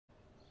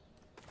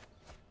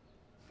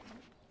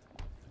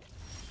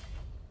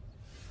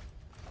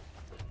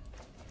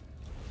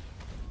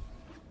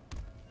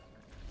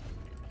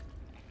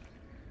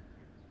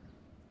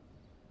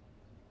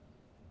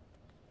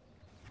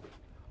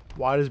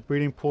Why does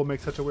breeding pool make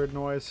such a weird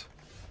noise?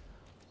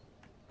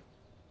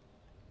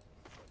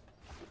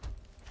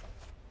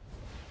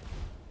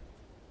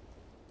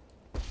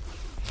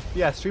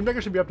 Yeah, Stream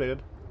Decker should be updated.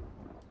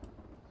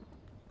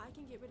 I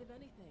can get rid of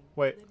anything,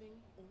 Wait. living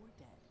or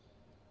dead.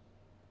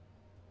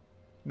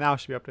 Now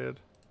it should be updated.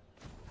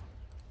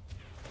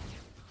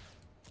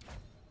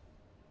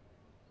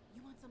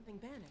 You want something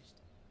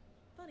banished?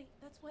 Funny,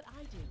 that's what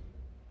I do.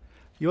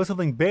 You want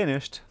something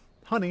banished?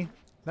 Honey,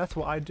 that's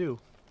what I do.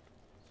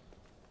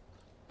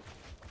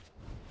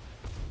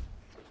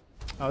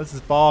 Oh, this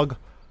is fog.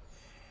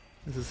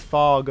 This is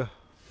fog.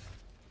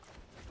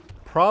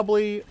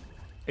 Probably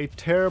a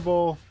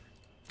terrible,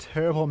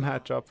 terrible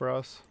matchup for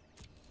us.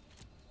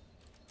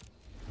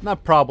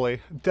 Not probably.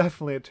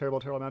 Definitely a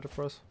terrible, terrible matchup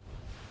for us.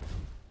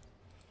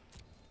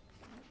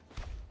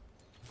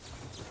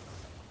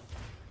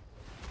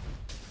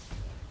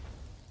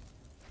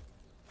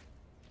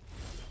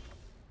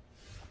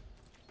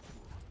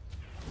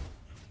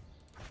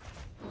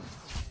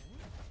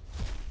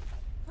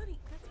 Funny,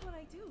 that's what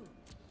I do.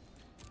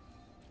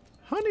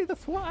 Honey,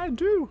 that's what I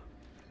do.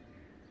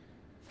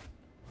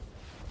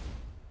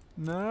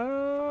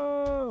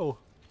 No.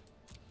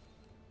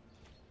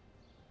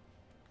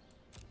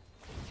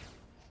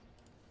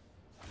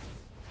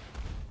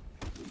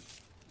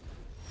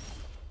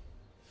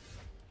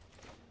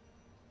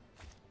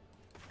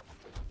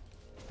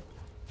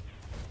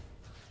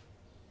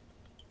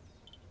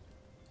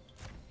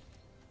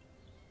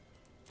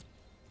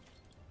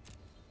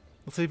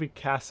 Let's see if he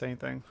casts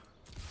anything.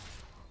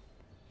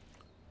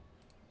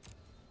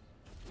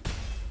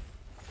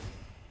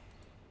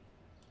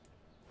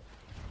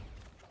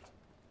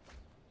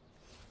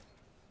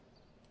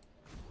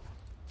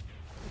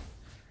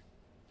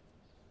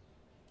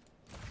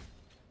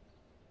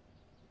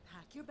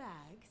 Pack your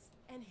bags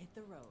and hit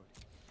the road.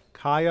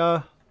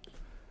 Kaya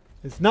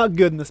is not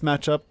good in this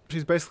matchup.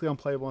 She's basically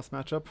unplayable in this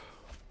matchup.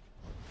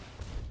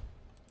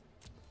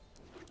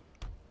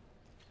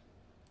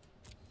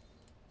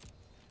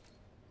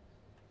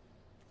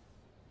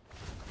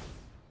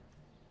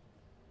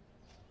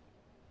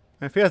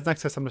 And if he has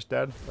Nexus, I'm just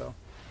dead, so.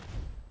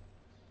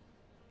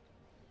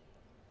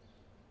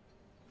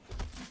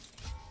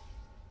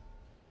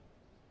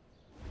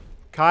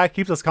 Kai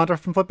keeps us counter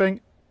from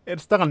flipping.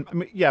 It's not gonna, I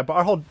mean, yeah, but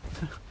our whole,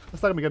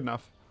 it's not gonna be good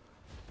enough.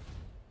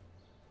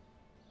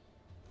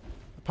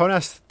 Opponent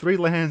has 3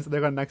 lands, and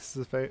they're gonna Nexus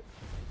his fate.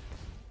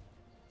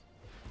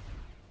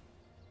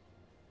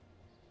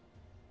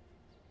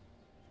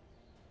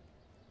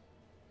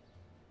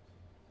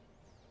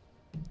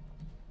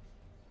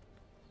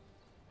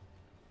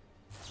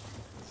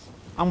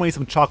 I'm gonna eat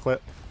some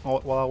chocolate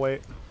while I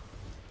wait.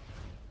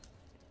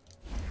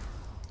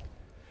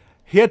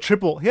 He had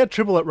triple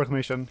at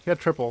Reclamation. He had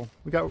triple.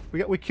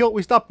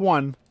 We stopped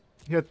 1.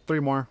 He had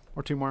 3 more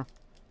or 2 more.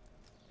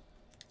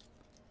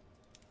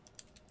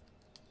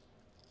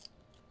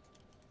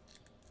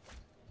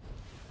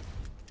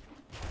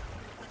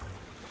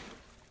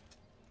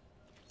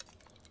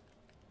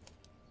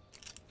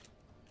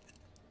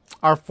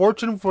 Our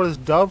fortune for this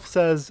dove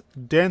says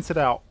dance it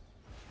out.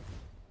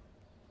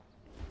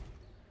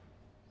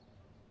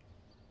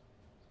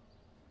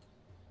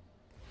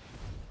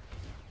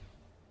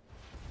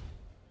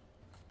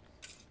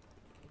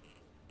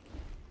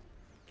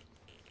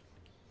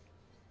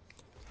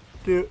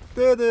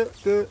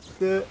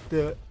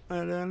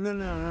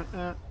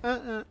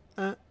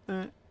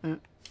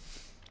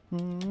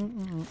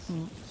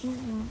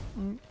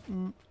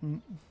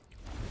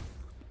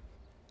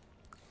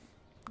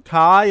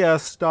 Kaya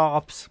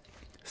stops.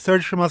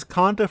 Search for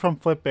Musconta from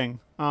flipping.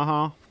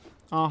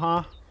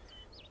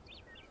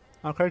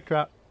 Okay,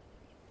 trap.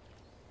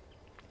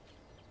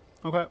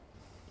 Okay.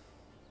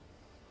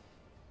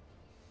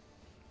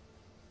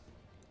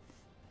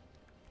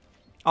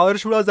 Oh, I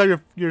just realized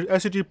that your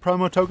SCG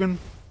promo token.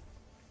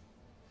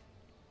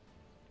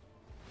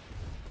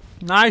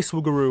 Nice,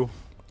 Woogaroo.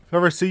 If I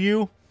ever see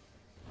you,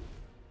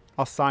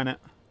 I'll sign it.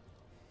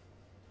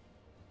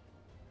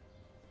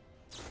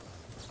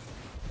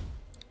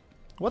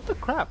 What the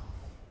crap?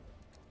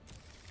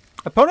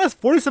 Opponent has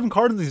 47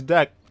 cards in his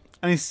deck,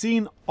 and he's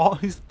seen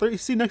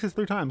Nexus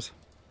 3 times.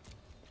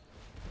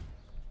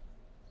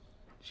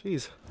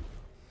 Jeez.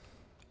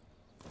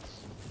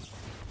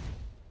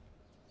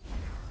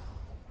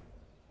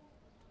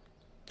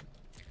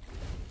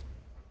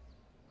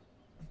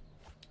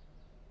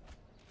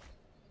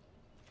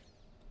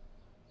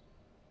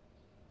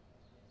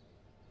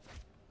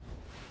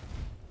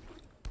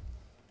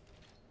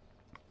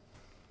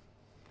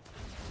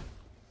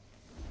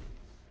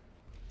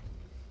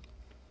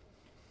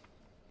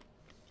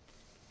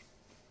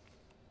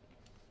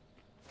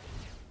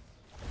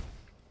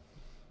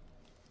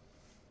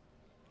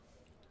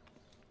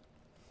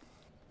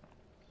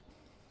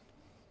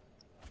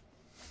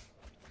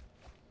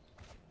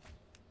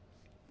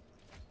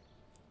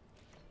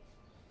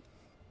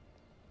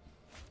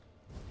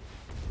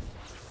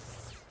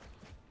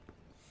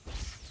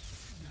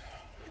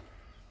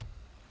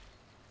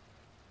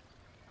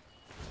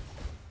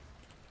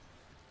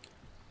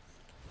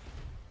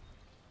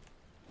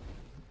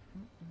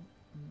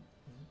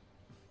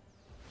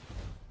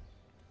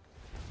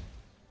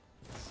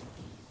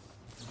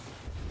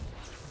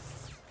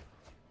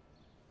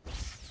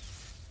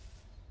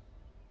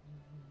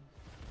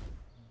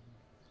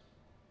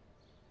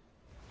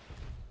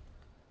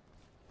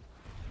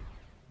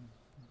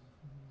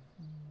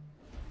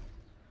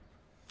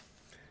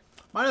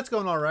 Mine is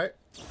going alright.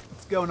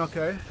 It's going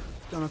okay.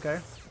 It's going okay.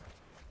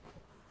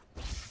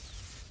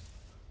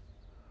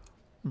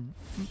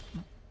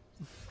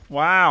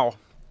 Wow.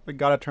 We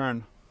got a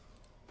turn.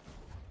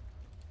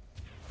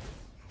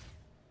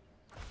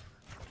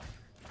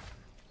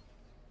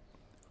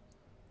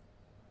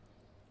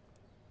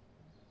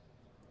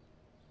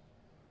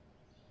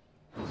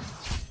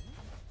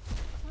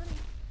 Honey,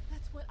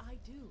 that's what I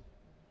do.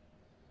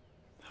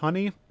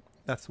 Honey,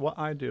 that's what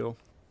I do.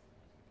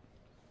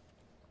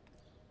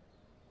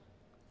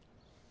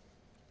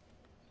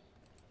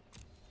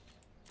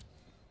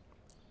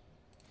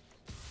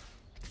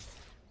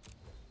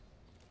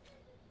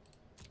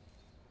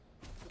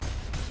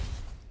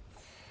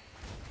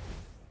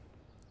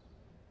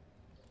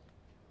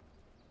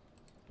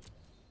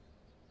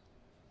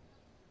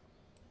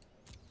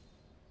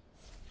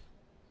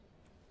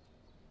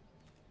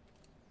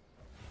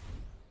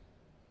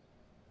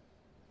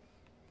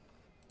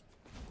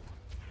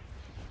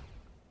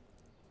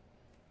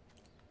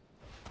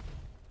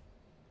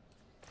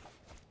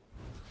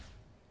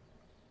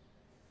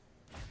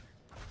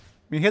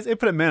 I mean, he has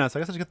infinite mana, so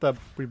I guess I should get the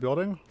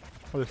rebuilding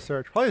or the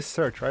search. Probably the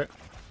search, right?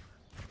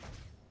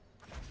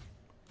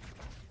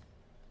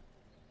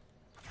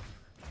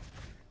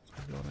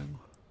 Rebuilding.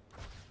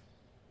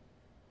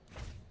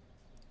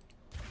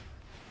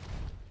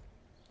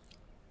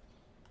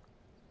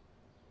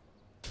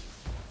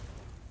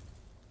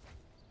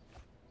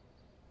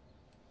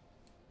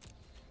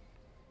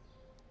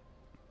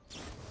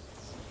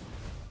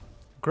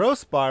 Growth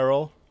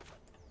spiral.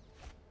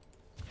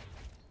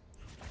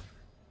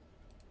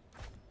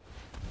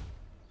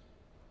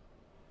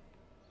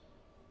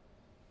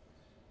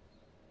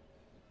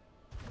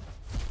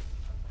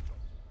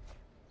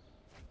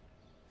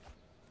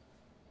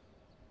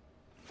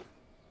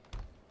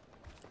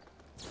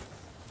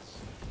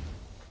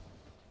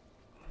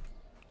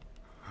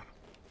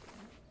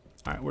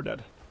 Alright, we're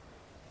dead.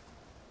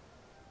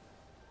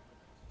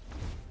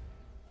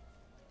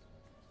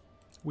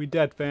 We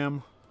dead,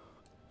 fam.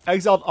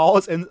 Exiled all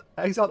his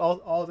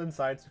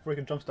insights before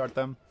he can jumpstart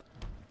them.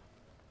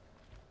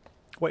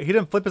 Wait, he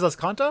didn't flip his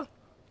Ascanta?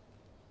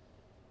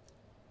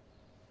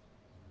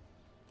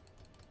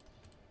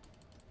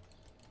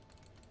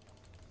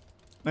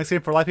 Next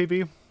game for life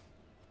PB.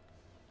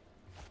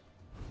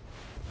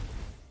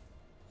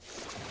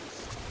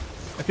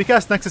 If he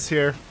casts Nexus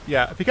here,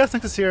 yeah, if he casts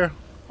Nexus here,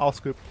 I'll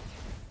scoop.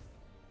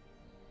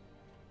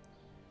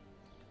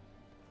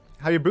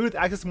 Have you brewed with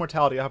access to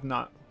mortality? I have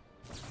not.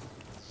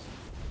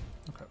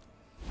 Okay.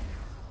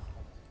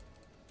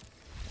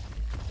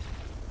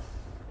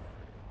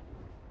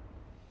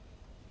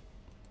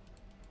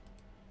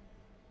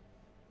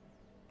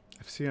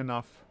 I've seen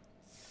enough.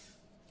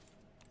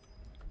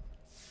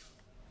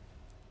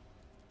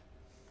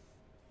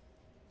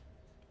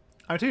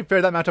 I mean, to be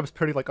fair, that matchup is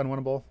pretty like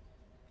unwinnable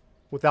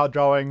without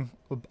drawing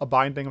a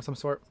binding of some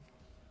sort.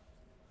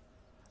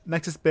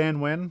 Nexus ban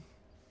win.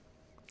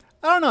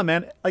 I don't know,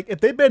 man. Like, if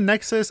they ban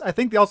Nexus, I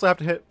think they also have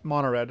to hit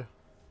mono red.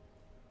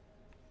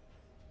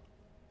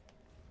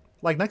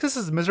 Like, Nexus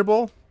is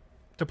miserable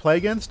to play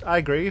against. I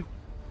agree.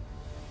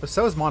 But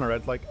so is mono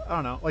red. Like, I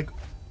don't know. Like,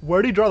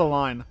 where do you draw the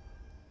line?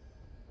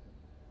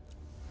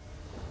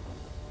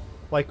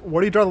 Like,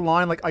 where do you draw the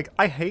line? Like,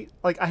 I hate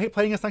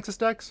playing against Nexus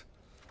decks,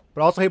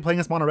 but I also hate playing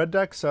against mono red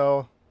decks.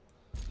 So,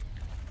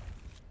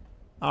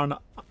 I don't know.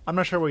 I'm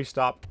not sure where you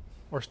stop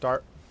or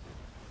start.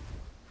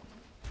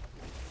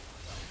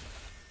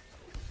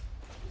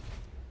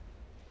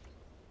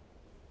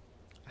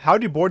 How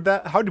do you board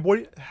that?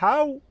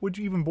 How would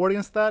you even board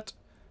against that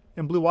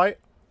in blue-white?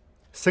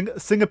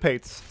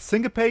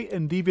 Syncopate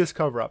and Devious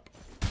Cover-Up.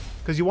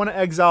 Because you want to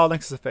exile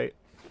Nexus of Fate.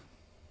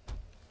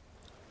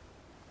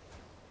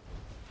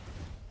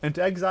 And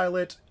to exile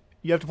it,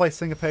 you have to play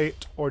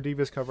Syncopate or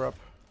Devious Cover-Up.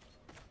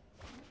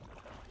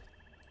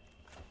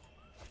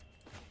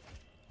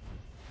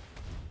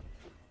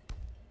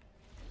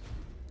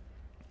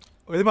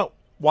 What do you think about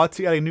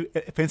WotC adding new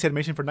fancy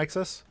animation for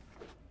Nexus?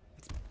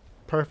 It's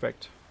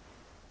perfect.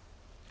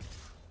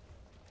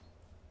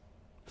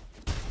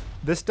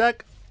 This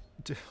deck?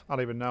 I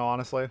don't even know,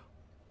 honestly.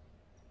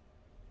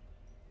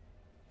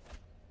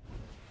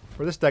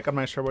 For this deck, I'm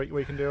not sure what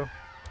you can do.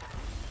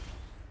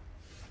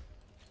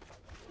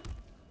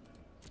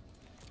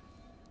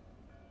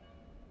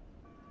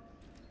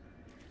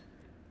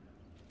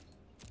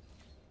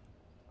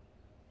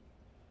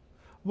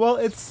 Well,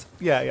 it's...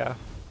 Yeah.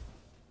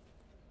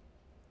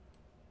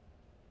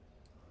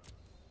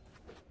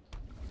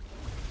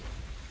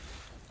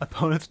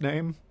 Opponent's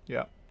name?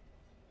 Yeah.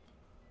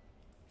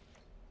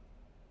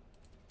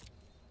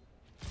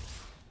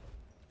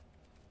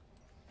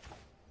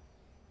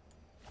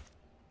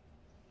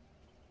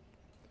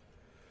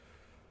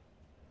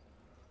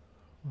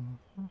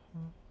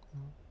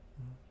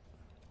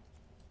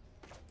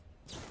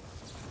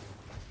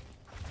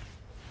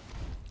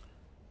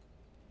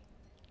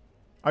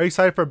 Are you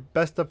excited for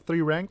best of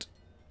 3 ranked?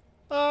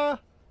 Not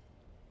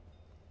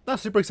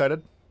super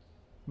excited,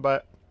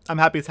 but I'm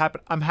happy it's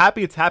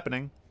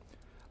happening.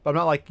 But I'm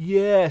not like,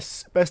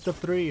 yes, best of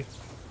 3.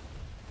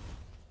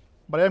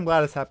 But I am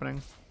glad it's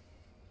happening.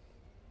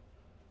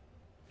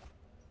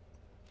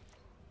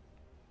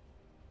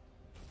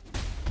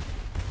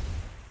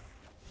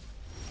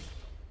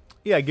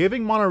 Yeah,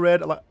 giving mono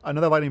red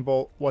another lightning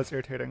bolt was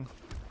irritating.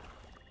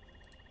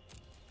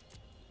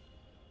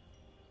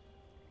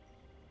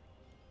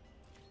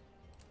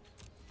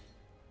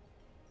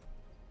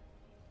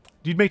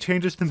 Do you make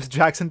changes to this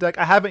Jackson deck?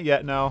 I haven't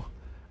yet, no.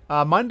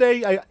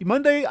 Monday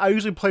I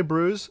usually play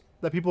brews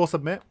that people will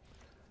submit,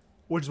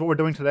 which is what we're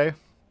doing today.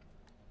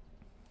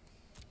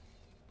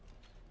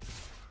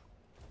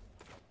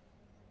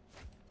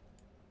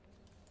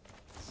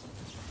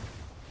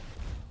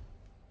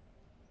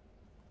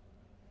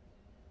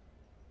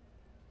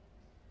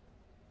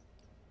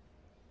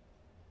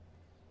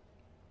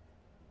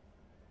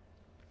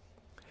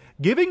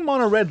 Giving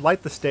mono red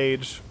light the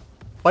stage,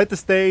 set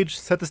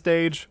the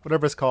stage,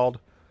 whatever it's called,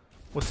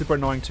 was super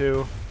annoying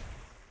too.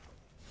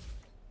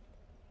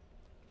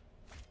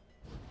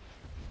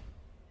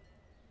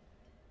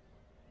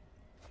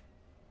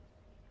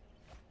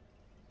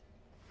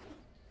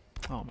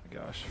 Oh my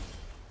gosh.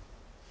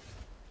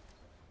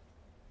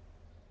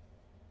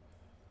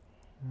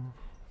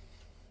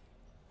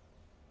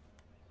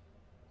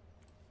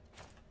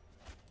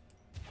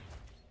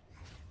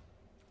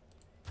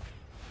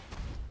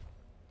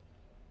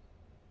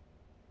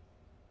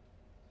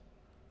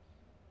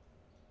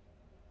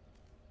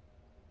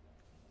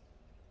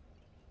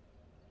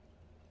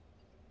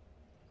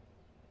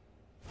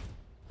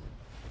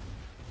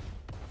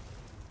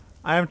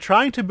 I am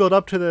trying to build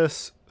up to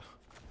this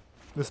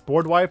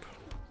board wipe.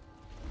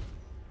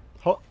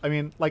 I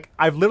mean, like,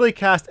 I've literally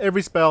cast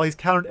every spell. He's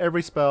countered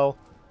every spell.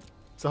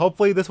 So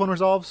hopefully this one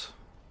resolves.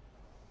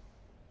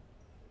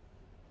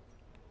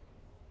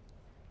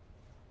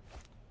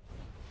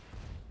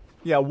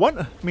 Yeah,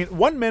 one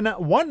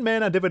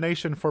mana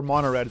divination for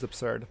mono red is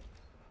absurd.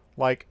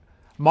 Like,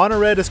 mono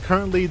red is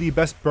currently the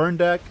best burn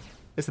deck.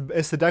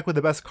 It's the deck with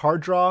the best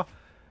card draw.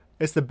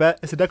 It's the deck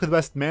with the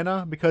best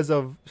mana because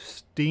of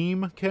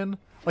Steamkin.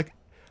 Like,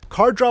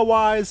 card draw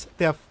wise,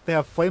 they have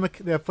Flame of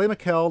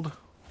Keld.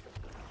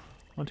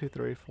 1, 2,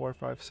 3, 4,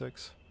 5,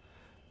 6.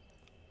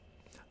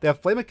 They have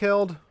Flame of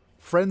Keld,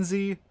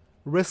 Frenzy,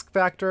 Risk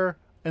Factor,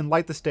 and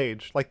Light the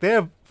Stage. Like, they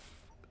have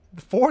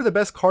 4 of the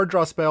best card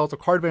draw spells or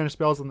card advantage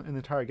spells in the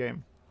entire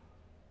game.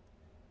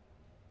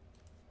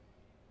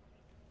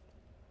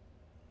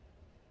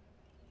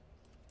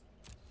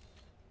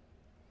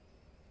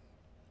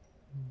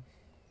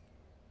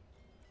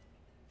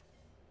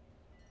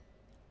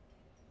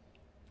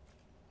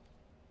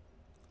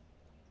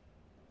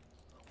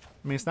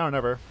 I mean, it's now or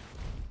never.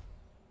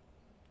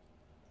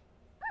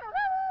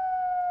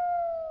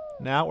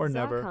 Now or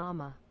never.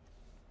 Zakama.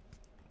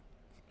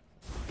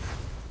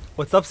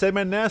 What's up,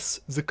 Sandman Ness?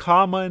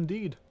 Zakama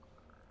indeed.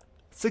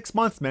 6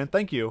 months, man.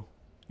 Thank you.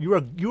 You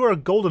are a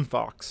golden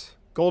fox.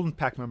 Golden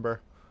pack member.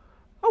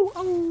 Oh,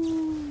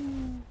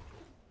 oh.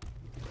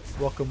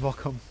 Welcome,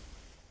 welcome.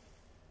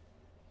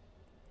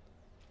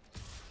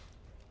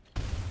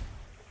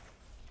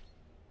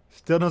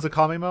 Still no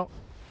Zakama emote?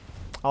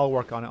 I'll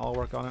work on it. I'll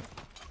work on it.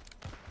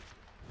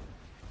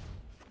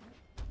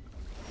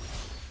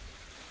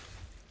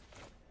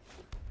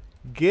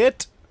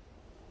 Get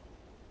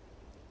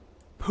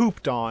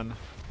pooped on.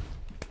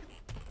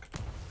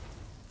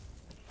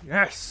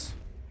 Yes.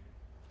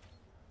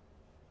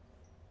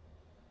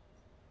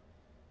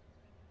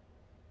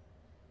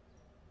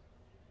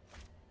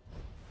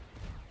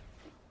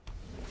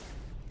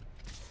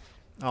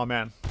 Oh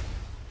man.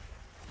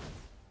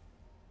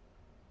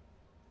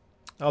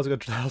 That was a good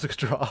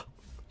draw.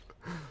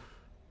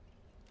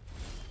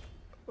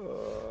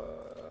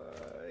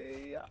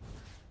 Yeah.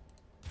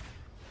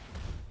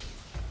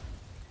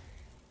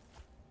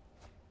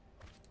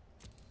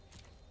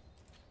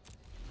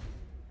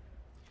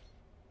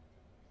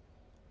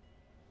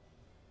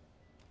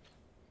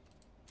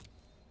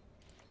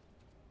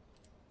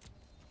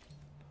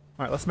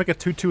 Alright, let's make a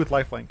 2-2 with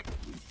lifelink.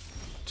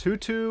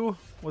 2-2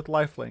 with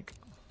lifelink.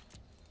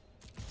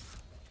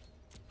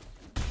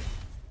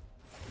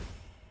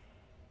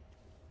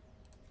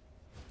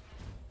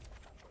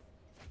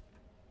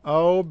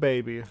 Oh,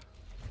 baby.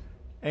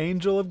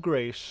 Angel of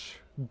Grace.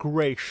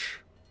 Grace.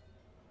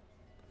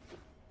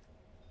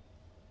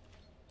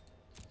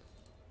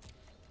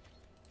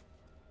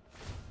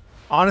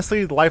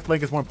 Honestly, the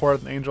lifelink is more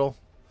important than Angel.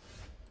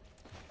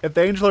 If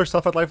the Angel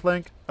herself had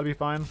lifelink, I'd be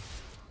fine.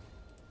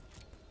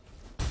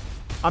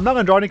 I'm not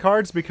going to draw any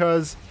cards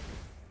because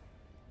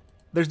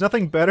there's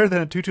nothing better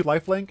than a 2-2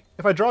 lifelink.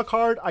 If I draw a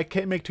card, I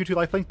can't make 2-2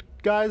 lifelink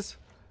guys.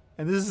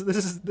 And this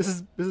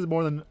is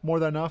more than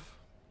enough.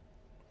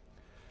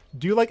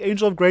 Do you like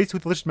Angel of Grace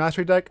with the Lich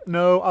Mastery deck?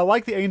 No, I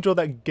like the Angel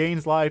that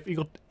gains life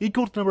equal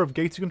to the number of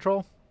gates you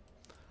control.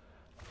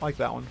 I like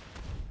that one.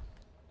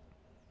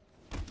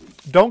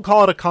 Don't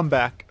call it a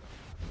comeback.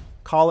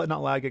 Call it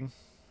not lagging.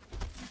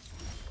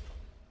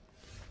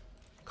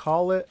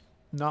 Call it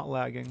not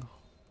lagging.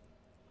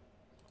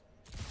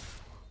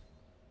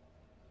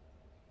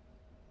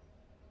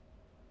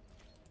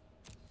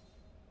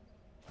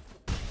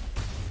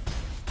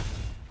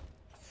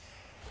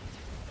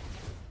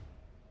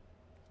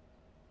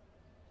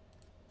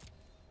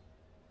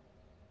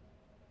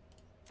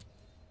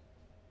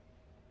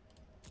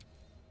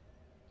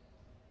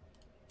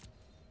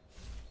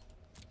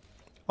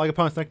 Like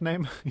opponent's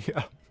nickname?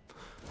 Yeah.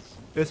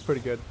 It's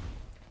pretty good.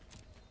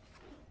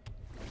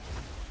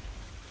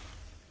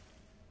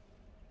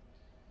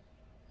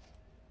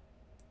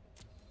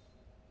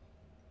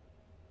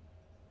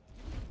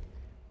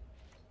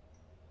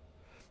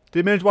 Did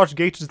you manage to watch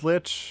Gate's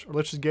Lich or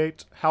Lich's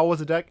Gate? How was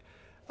the deck?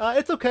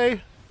 It's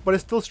okay, but it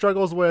still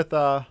struggles with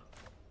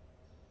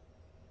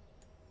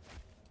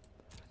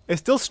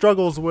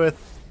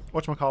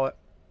whatchamacallit?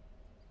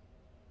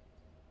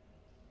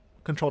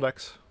 Control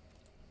decks.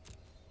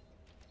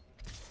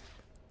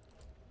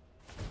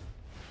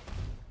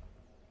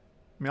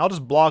 I mean, I'll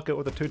just block it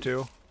with a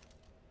 2/2.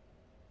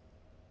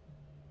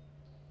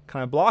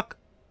 Can I block,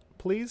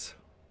 please?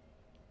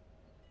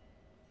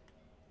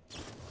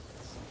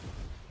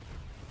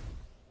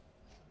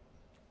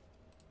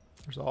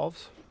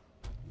 Resolves.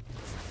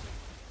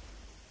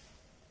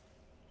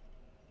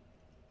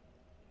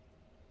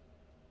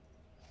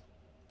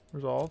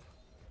 Resolve.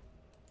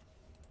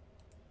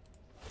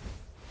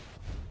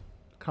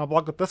 Can I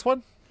block with this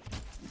one?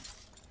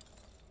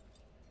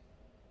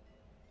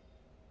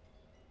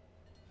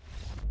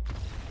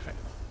 Okay.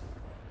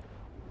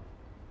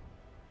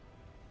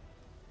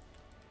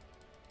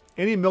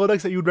 Any mill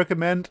decks that you would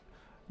recommend?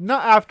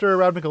 Not after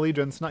Ravnic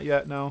Allegiance. Not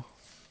yet, no.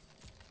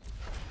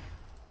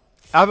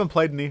 I haven't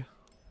played any.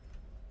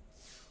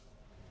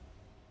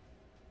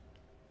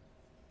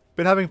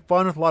 Been having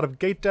fun with a lot of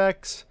gate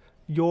decks.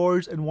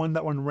 Yours and one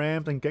that one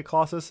rammed and Gate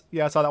Colossus.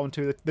 Yeah, I saw that one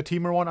too. The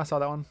Teamer one, I saw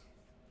that one.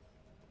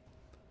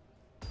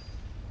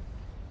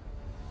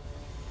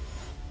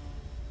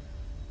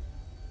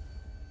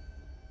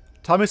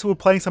 Tommy said we're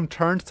playing some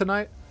turns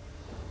tonight.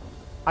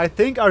 I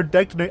think our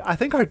deck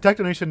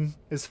donation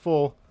is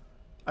full.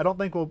 I don't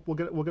think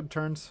we'll get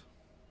turns.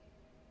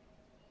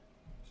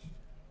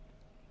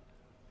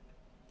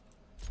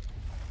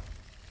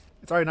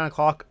 It's already 9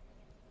 o'clock.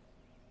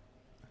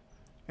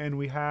 And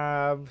we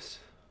have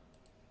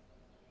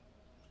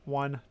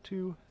 1,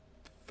 2,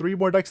 3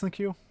 more decks in the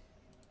queue.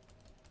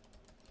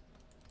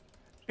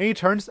 Any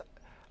turns?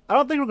 I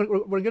don't think we're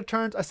gonna get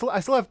turns. I still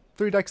have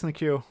 3 decks in the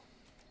queue.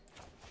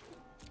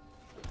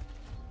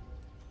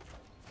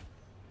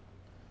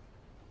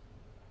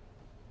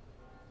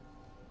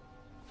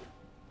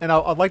 And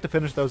I'd like to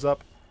finish those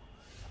up.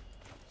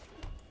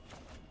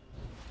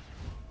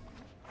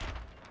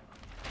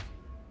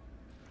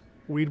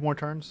 We need more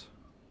turns.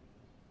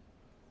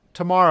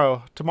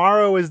 Tomorrow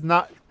is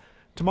not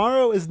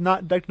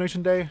deck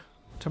donation day.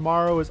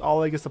 Tomorrow is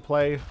all he gets to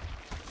play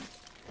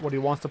what he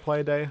wants to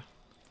play day.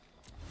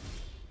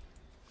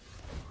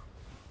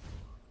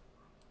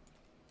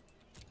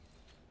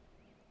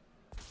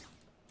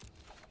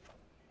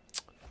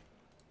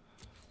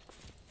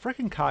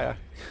 Freaking Kaya.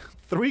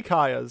 3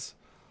 Kayas.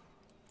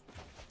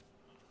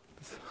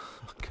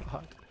 Oh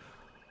god.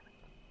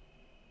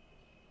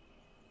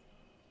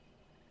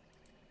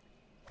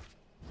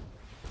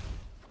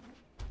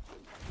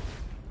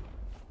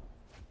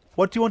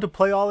 What do you want to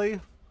play, Ollie?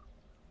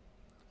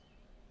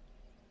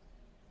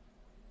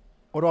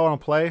 What do I want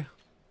to play?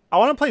 I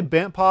want to play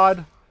Bant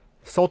Pod,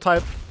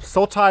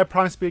 Sultai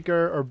Prime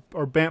Speaker,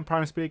 or Bant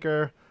Prime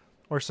Speaker,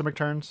 or Simic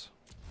Turns.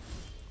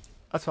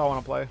 That's what I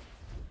want to play.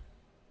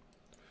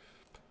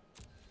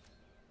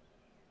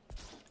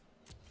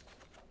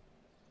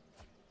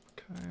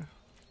 Okay.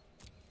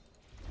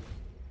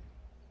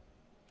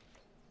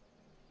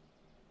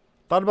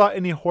 Thought about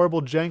any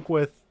horrible jank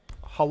with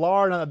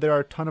Halar, now that there are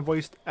a ton of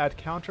ways to add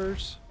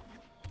counters.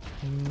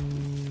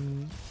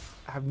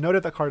 I have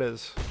noted that card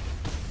is.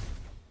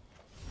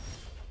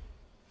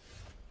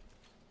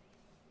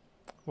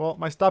 Well,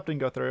 my stop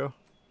didn't go through.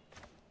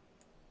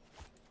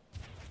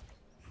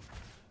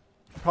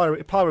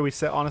 Probably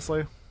reset,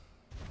 honestly.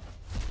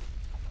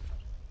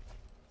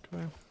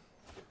 Okay.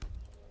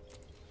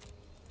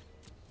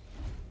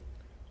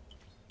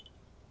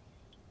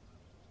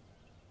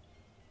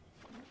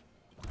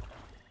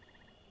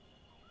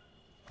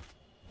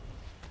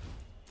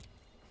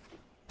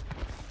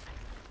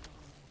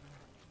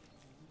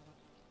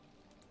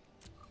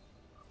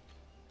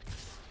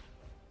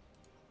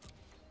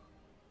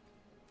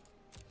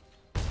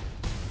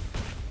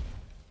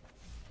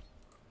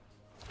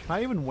 Can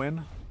I even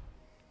win?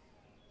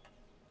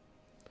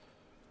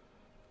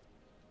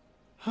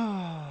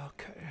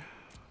 Okay.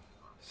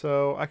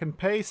 So I can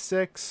pay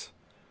 6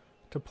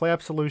 to play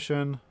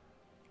Absolution.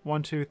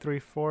 1, 2, 3,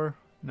 4.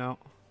 No.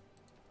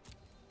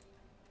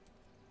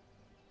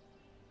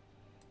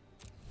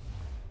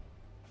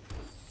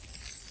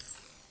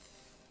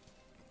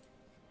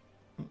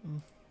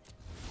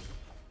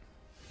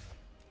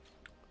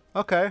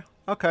 Okay.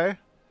 Okay.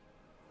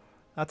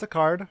 That's a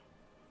card.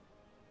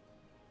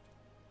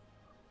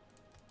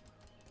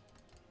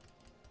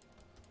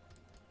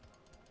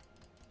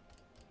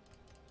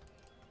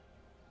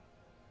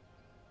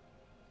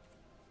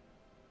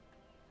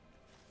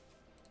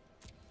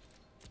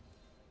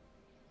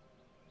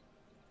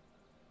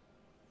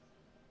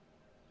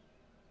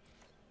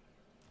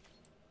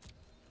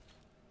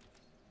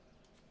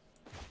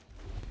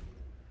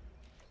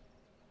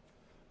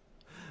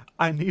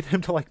 I need him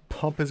to like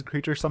pump his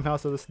creature somehow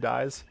so this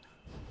dies.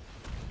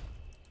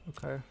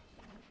 Okay.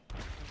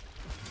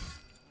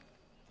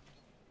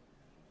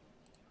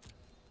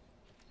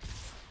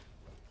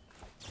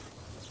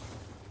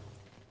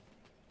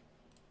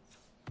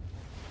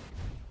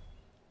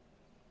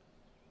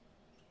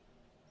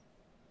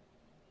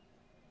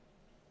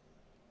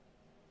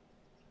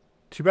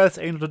 Too bad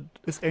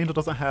this angel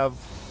doesn't have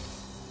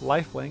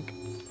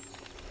lifelink.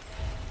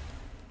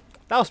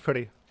 That was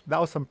pretty.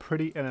 That was some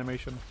pretty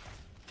animation.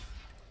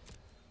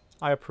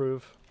 I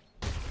approve.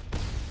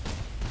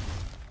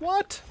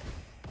 What?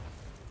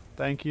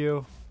 Thank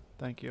you.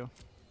 Thank you.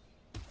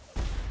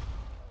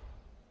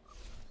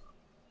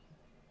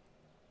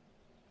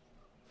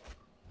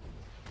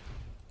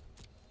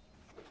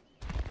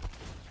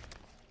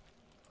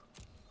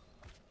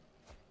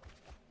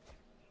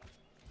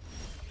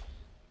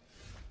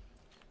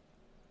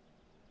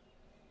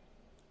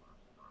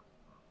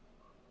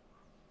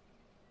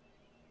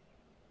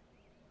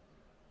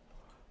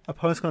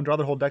 Opponent's gonna draw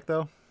their whole deck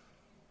though.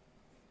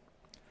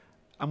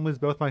 I'm gonna lose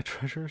both my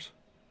treasures.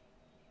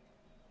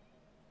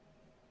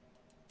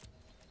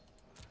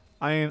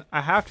 I mean,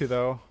 I have to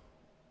though.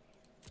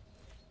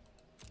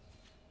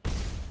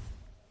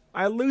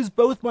 I lose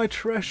both my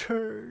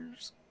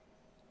treasures.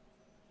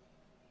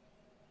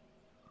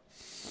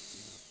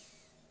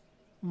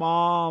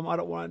 Mom, I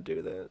don't want to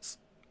do this.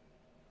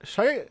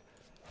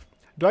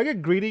 Do I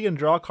get greedy and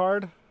draw a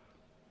card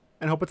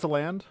and hope it's a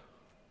land?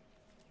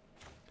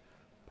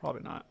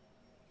 Probably not.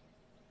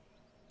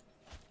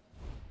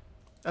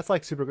 That's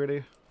like super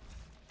greedy.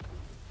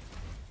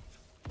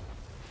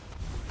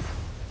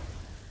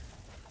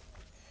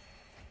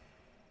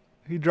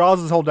 He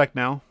draws his whole deck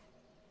now.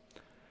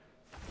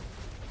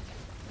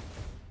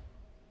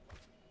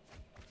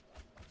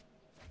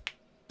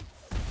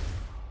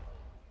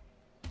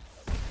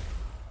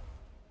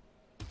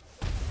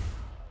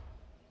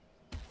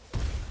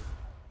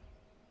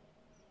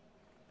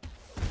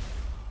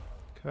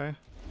 Okay.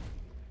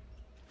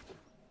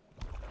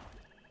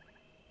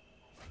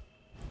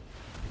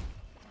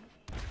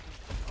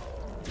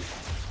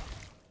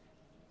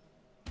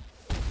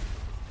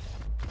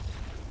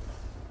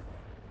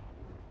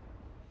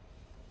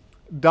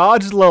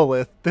 Dodged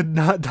Lolith. Did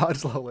not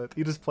dodge Lolith.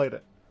 He just played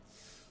it.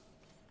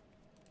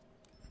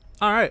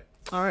 Alright.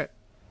 Alright.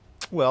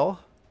 Well.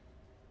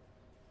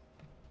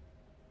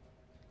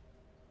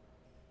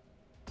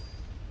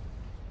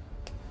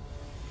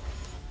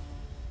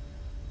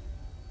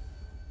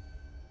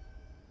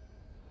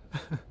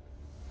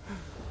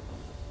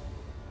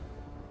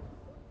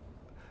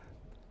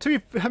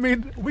 I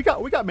mean, we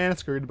got mana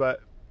screwed,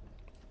 but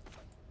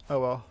oh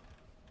well.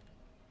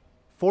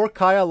 4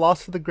 Kaya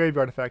lost to the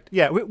graveyard effect.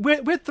 Yeah, we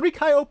had 3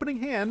 Kaya opening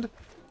hand.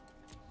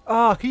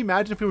 Ah, can you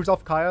imagine if we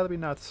resolved Kaya? That'd be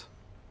nuts.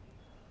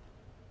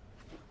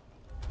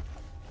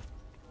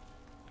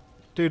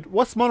 Dude,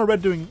 what's mono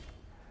red doing?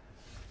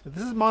 If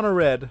this is mono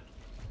red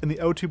in the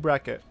O2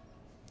 bracket,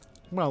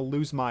 I'm gonna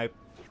lose my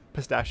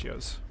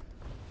pistachios.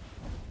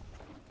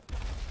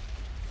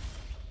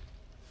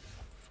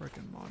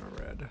 Freaking mono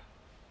red.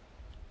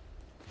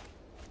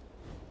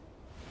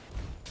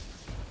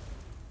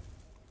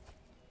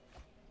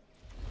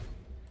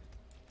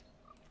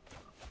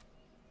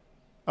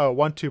 Oh,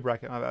 1-2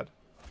 bracket, my bad.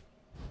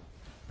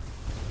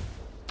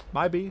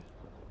 My B.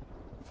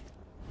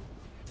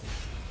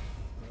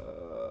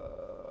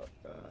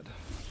 God.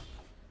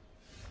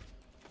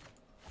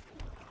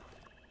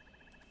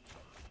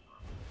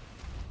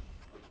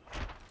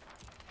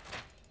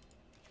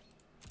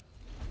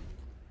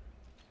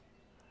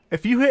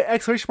 If you hit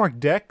exclamation mark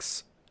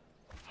Dex,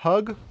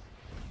 hug,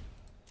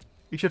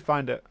 you should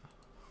find it.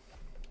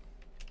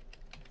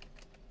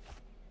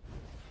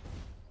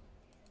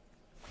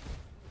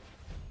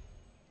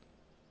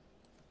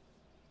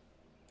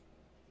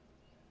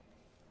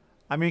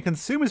 I mean,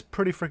 consume is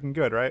pretty freaking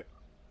good, right?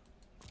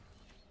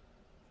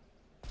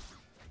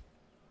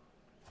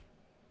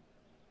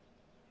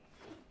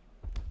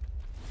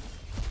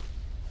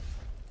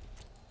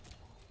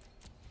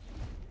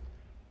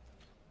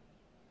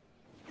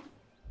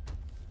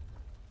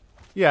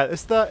 Yeah,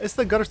 it's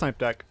the gutter snipe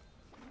deck.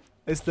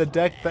 It's the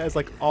deck that is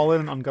like all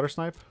in on gutter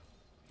snipe.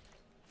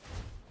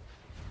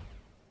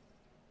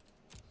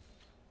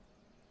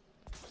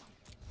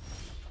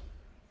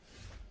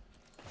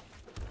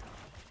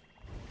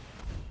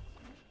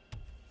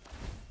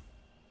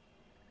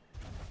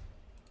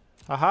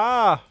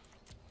 Aha!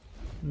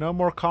 No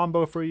more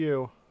combo for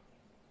you.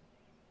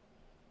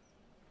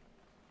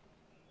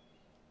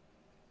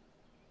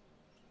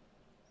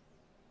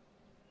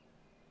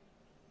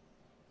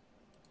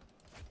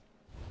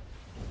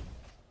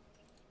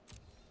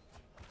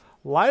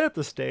 Light up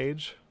the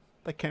stage?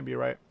 That can't be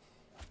right.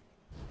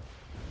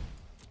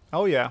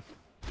 Oh yeah.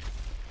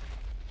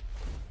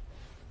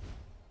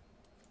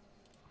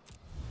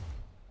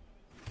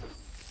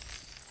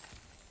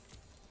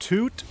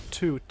 Toot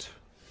toot.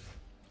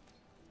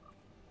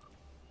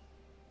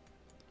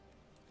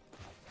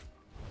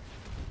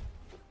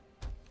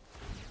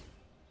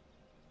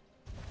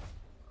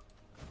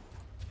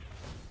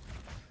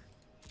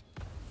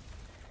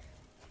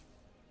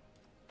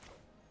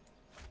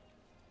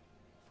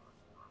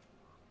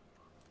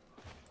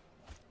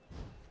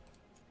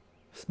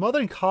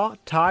 Smothering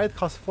Tithe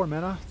costs 4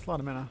 mana. That's a lot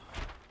of mana.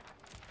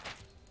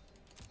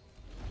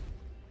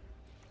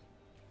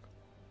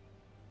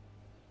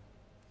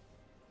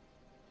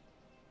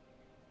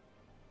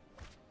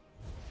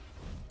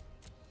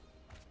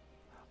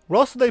 What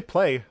else do they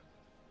play?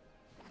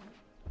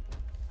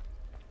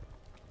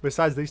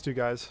 Besides these two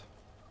guys.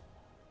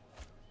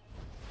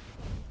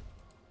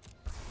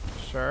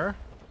 Sure.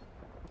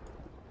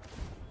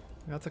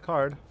 That's a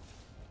card.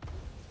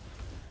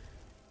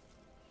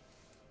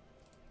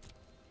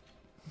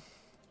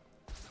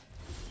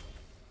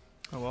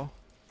 Oh well.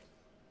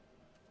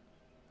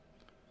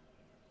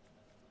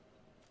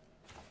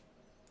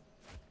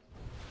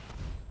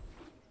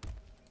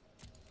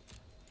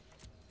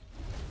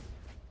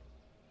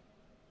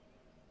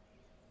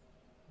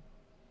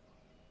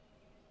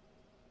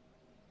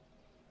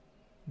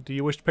 Do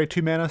you wish to pay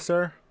 2 mana,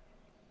 sir?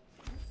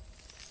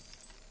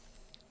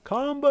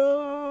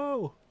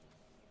 Combo!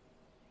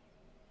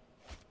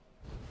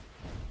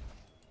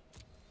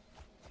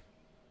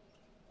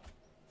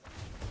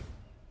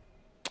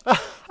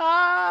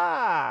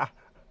 Ah!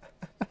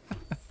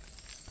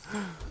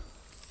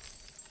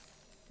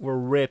 We're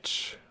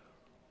rich.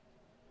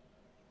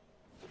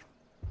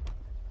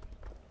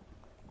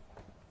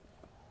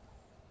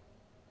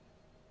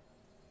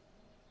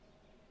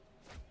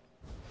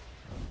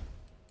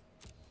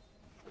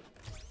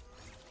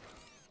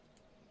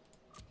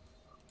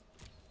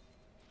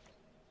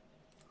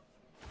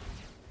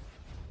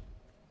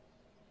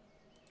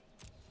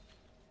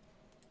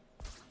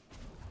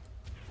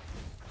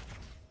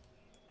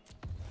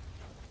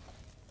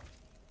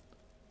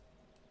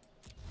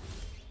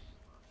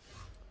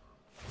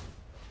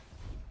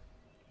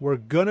 We're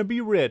gonna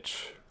be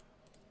rich.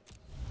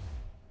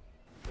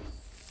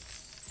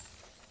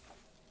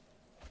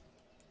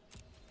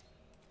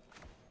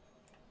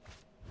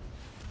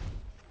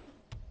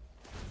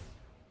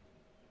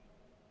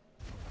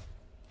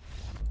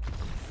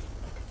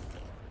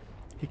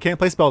 He can't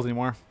play spells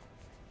anymore.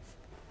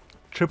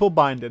 Triple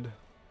binded.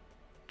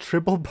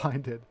 Triple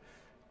binded.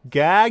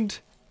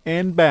 Gagged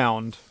and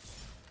bound.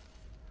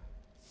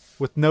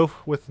 With no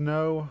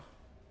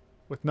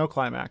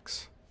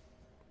climax.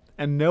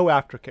 And no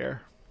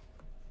aftercare.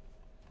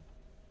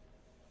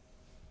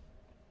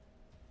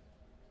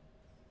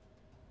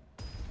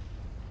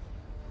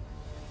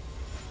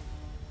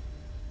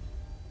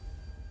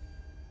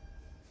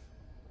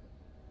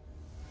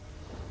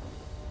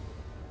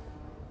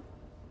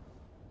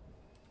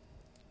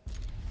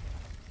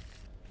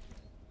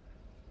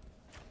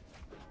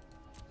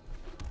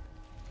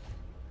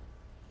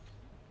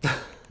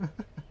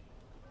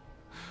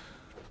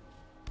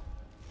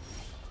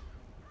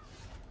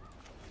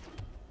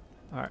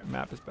 Alright,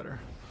 map is better.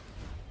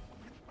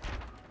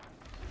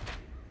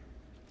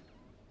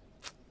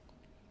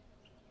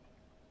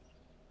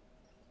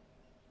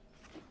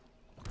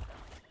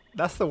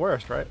 That's the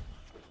worst, right?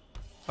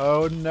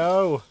 Oh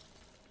no!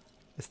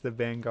 It's the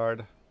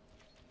Vanguard.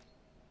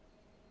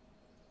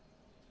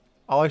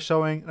 Always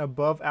showing an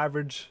above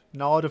average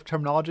knowledge of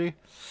terminology.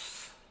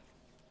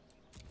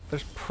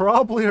 There's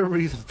probably a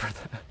reason for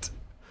that.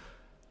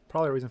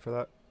 Probably a reason for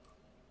that.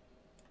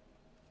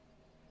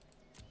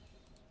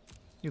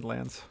 Need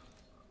lands.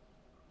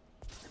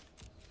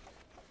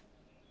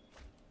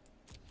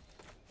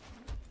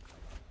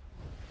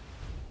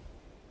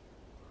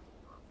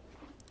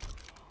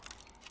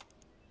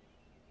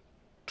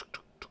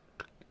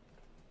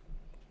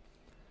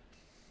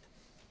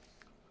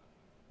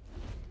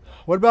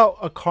 What about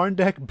a Karn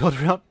deck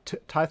built around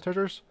Tithe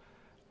Treasures?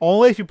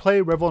 Only if you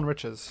play Revel and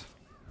Riches.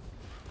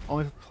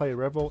 Only if you play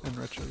Revel and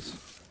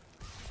Riches.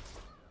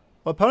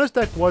 Well, opponent's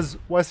deck was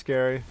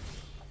scary,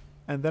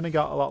 and then it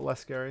got a lot less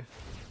scary.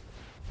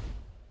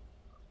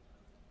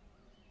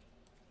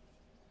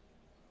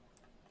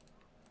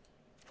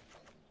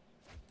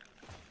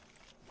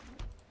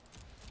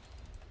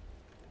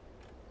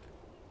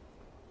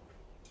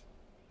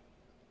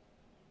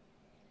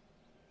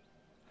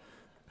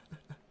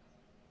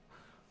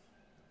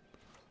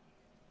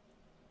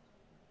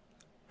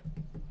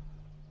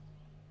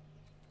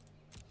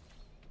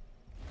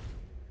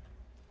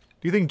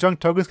 Do you think junk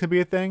tokens could be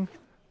a thing?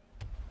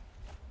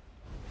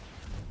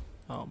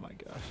 Oh my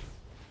gosh.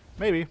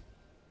 Maybe.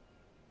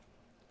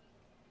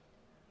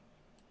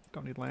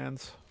 Don't need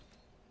lands.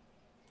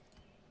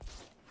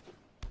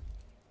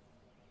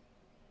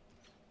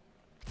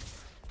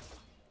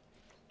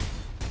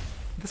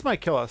 This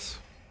might kill us.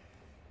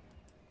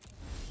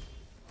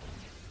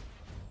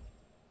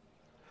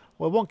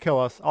 Well, it won't kill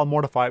us. I'll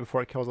mortify it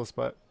before it kills us,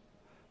 but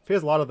if he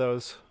has a lot of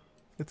those,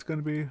 it's going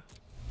to be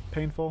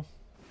painful.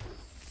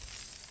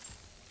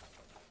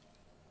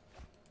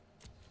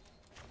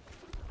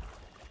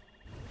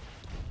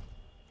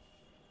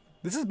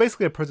 This is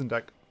basically a prison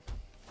deck.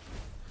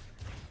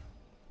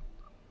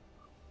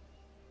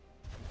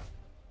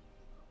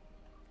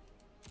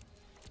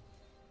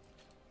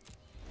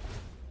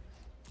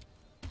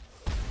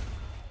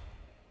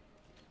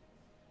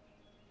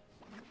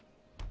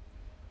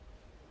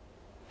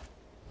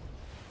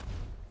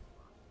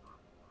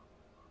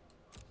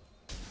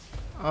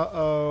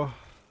 Uh-oh.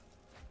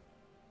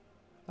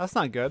 That's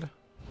not good.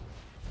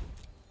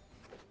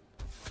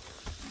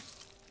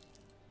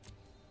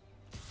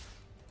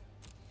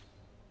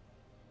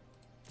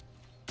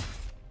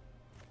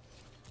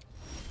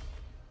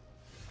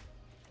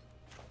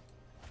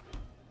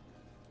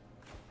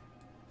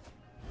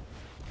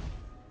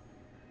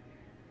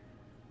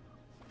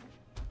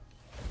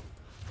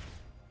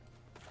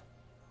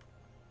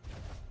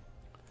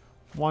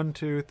 One,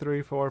 two,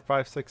 three, four,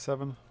 five, six,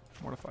 seven.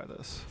 Mortify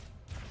this.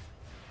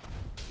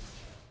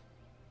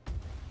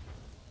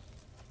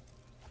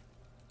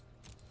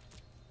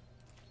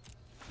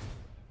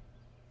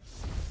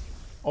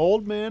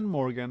 Old Man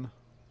Morgan.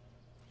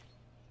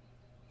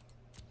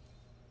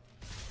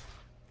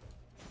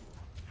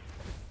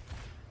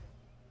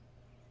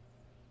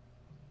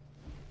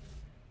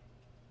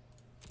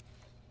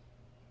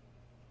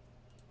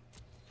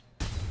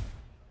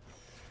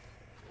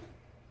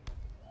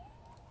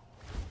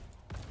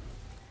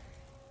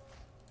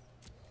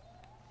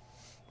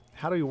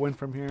 How do we win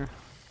from here?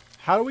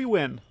 How do we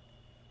win?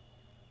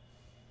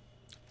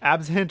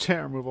 Abs and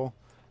chant removal.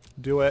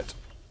 Do it.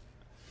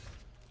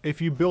 If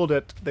you build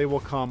it, they will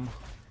come.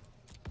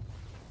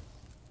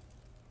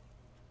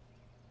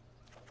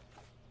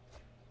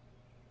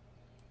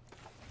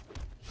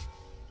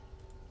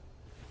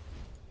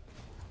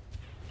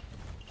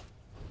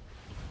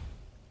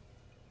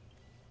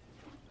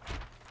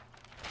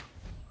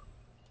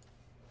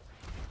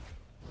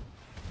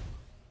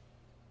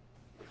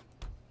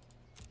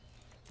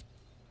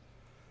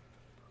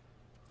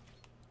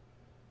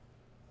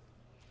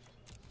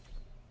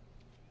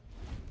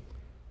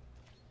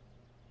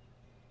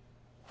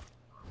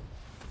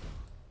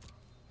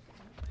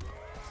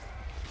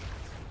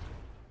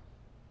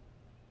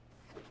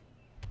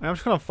 I'm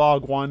just gonna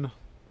fog one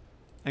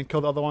and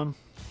kill the other one.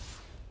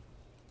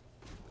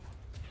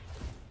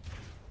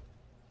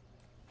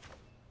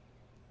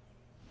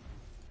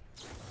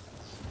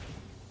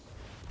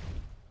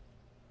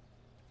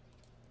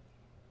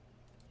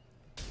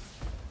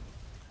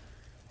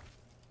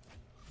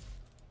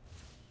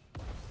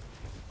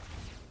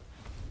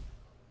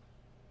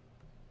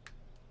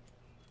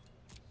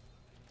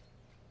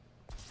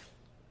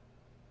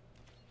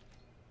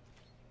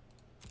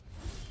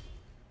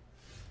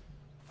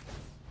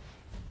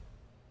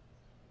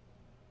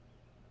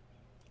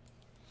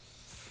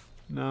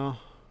 No.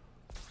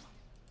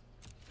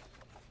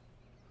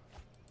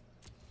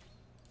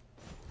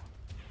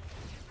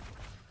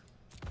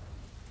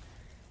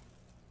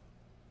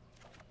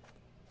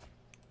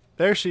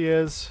 There she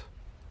is.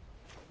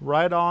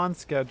 Right on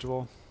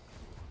schedule.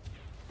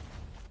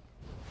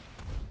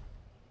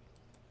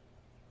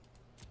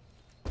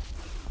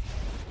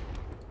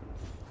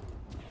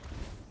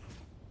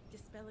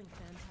 Dispelling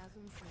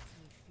phantasms makes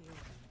me feel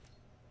good.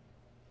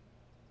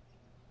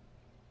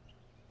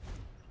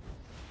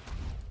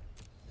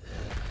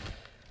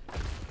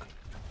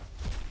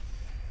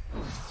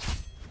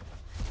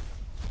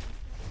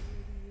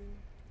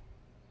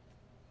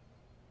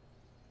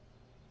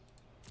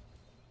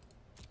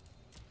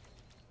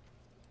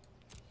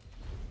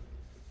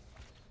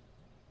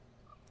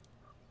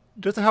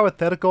 Just a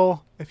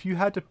hypothetical, if you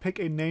had to pick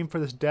a name for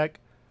this deck,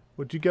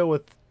 would you go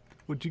with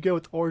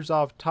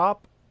Orzhov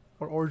top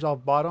or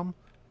Orzhov bottom?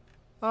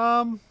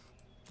 That's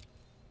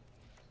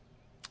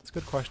a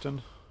good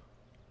question.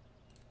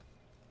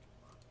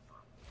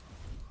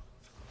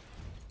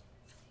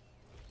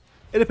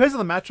 It depends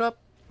on the matchup.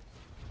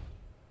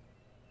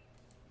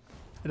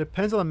 It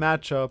depends on the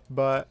matchup,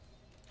 but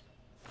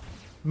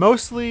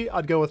mostly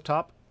I'd go with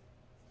top.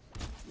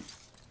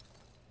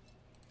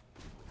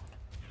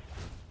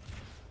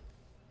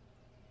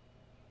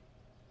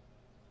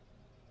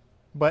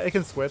 But it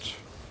can switch.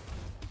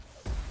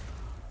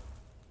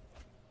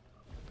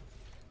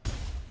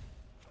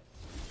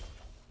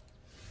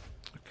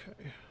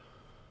 Okay.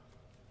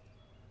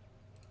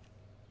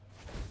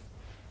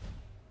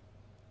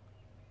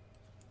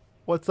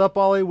 What's up,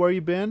 Ollie? Where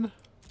you been?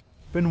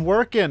 Been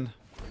working.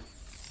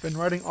 Been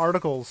writing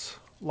articles.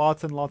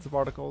 Lots and lots of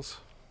articles.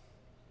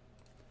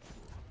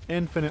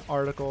 Infinite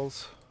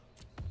articles.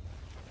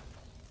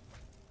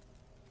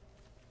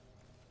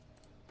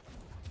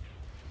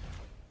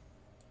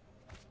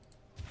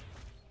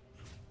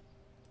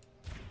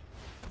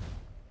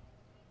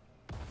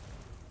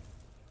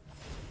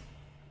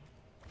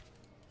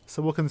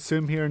 So we'll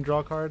consume here and draw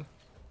a card.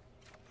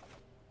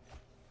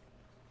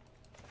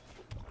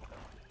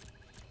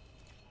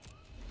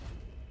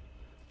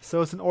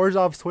 So it's an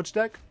Orzhov switch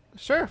deck?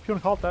 Sure, if you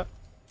want to call it that.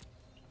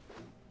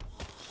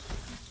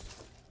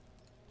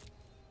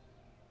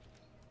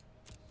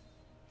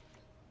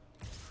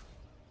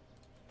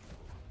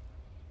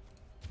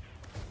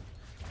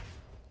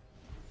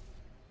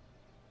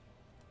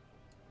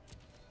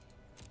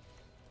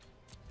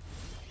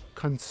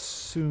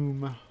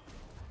 Consume.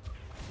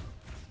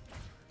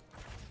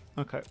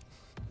 Okay.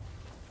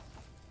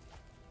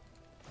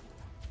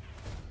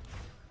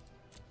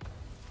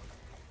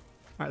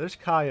 Alright, there's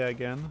Kaya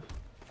again.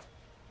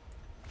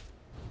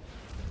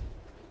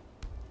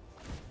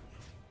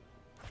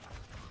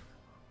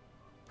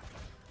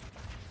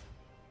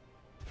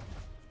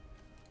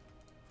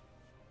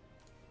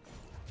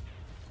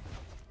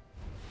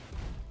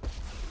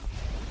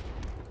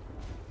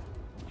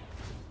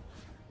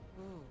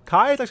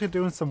 Kai is actually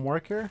doing some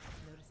work here Notice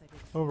I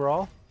did.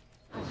 overall.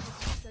 I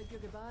thought you said your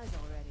goodbyes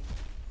already.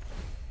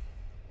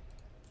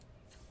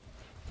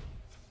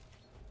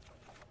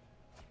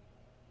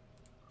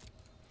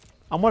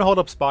 I'm gonna hold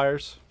up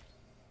spires.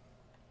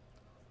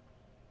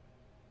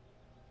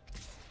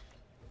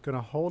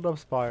 Gonna hold up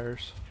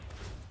spires.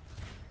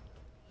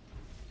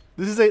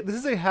 This is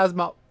a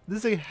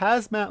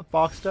hazmat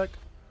fox deck.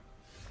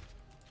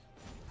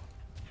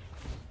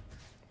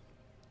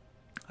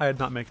 I did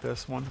not make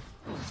this one.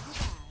 Pack your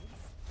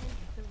bags and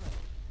hit the road.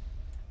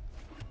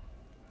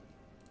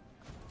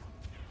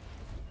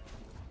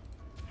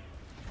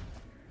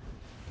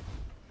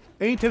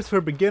 Any tips for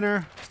a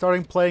beginner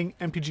starting playing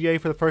MTGA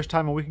for the first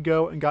time a week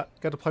ago and got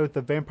to play with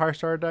the Vampire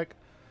Starter deck?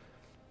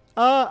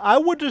 I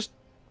would just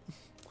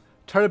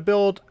try to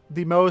build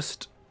the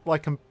most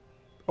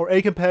or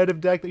a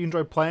competitive deck that you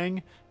enjoy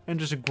playing and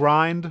just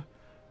grind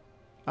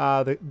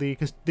the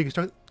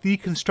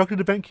constructed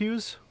event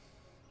queues.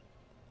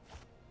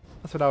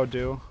 That's what I would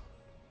do.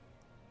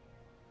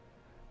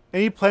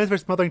 Any plans for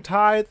Smothering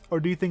Tithe, or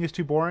do you think it's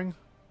too boring?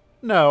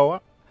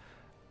 No,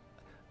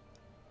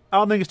 I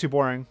don't think it's too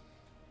boring.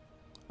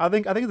 I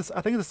think it's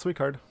a sweet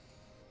card.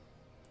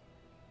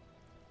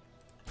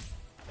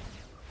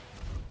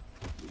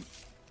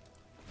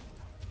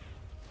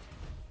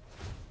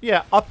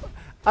 Yeah,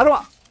 I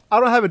don't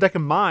have a deck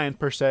in mind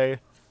per se,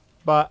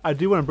 but I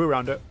do want to brew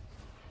around it.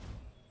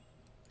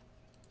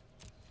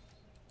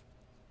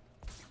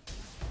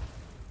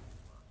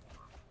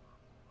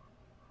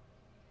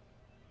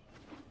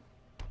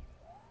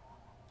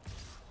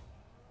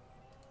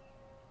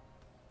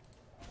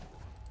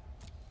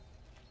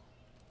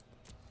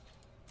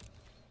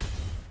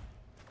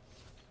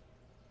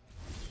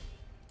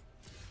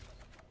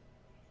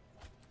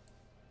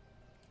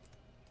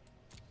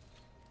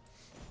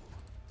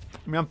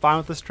 I mean, I'm fine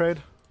with this trade.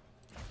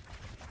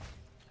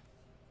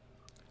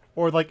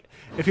 Or, like,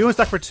 if he wants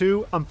to stack for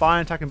 2, I'm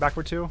fine attacking back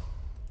for 2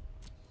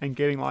 and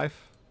gaining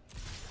life.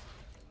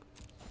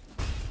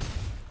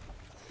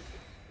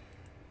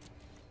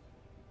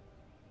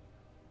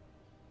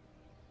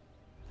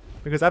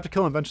 Because I have to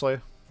kill him eventually.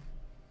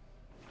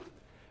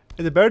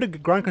 Is it better to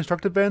grind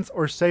constructed events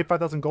or save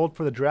 5,000 gold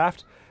for the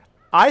draft?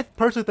 I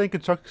personally think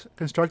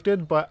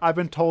constructed, but I've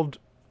been told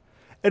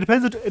it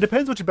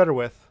depends what you're better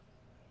with.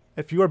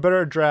 If you are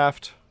better at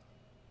draft,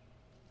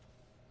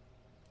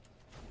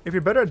 if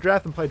you're better at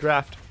draft, then play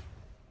draft.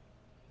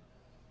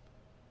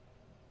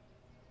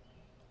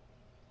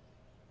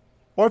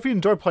 Or if you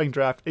enjoy playing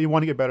draft and you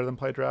want to get better, then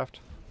play draft.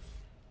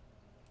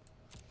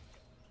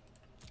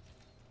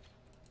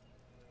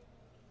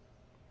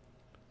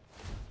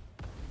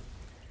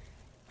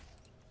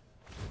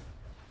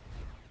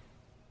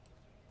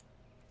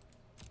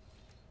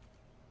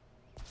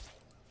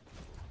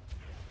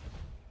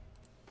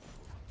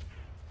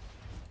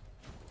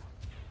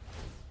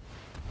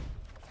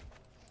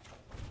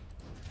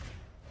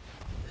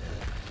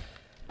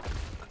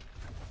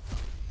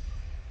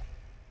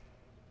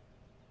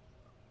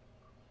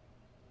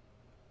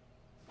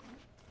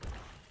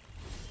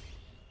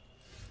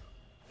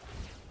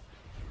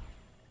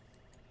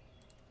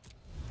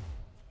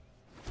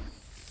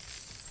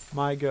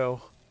 My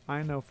go.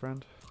 I know,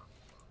 friend.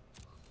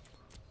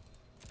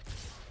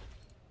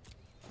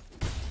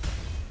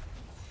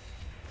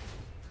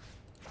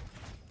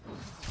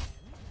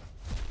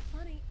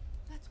 Honey,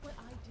 that's what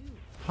I do.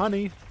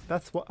 Honey,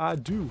 that's what I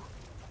do.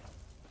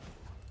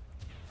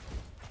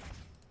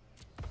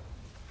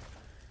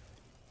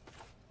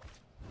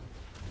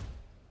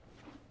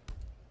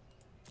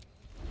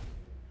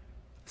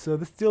 So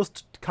this deals...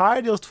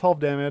 Kai deals 12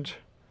 damage.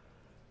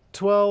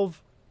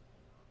 12...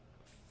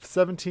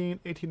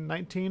 17, 18,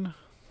 19.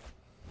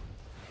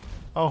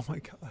 Oh my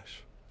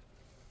gosh.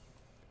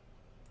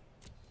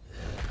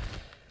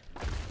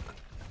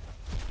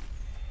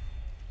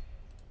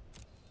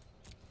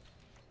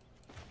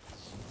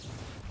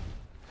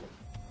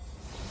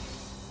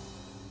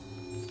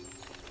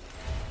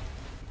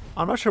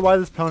 I'm not sure why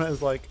this opponent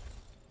is like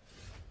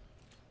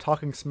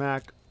talking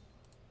smack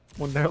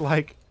when they're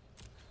like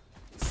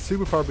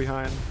super far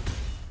behind.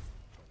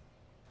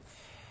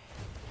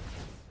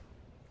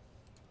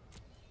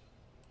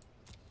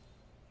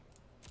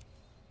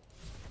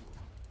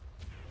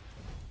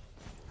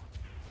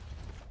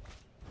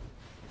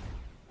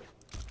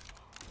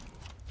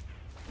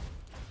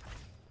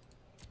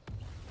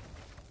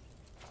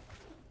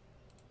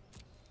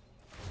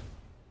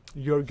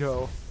 Your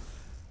go.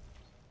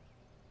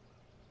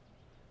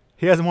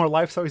 He has more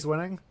life, so he's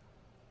winning.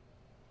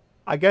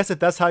 I guess if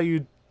that's how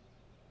you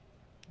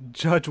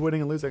judge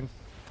winning and losing.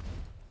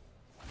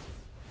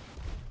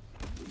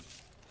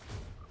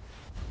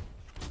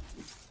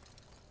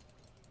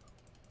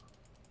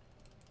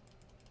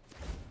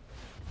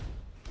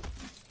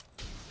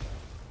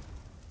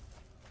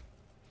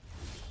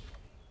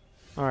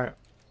 All right.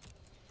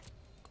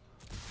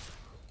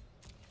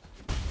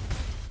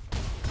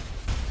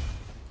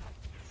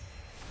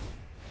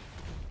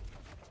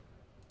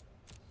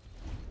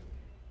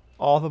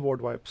 All the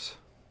board wipes.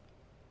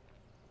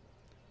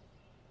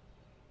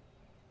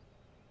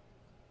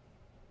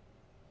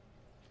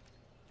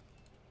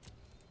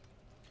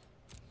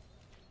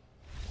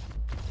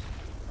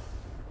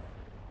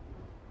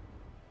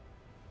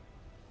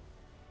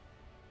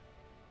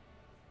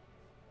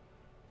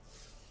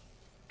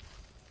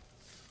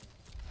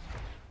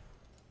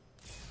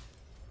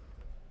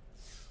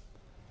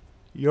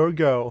 Your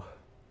go.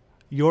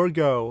 Your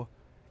go.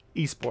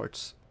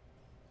 Esports.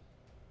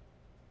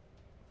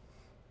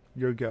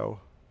 Your go.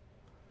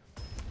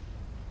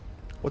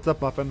 What's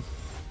up, Muffin?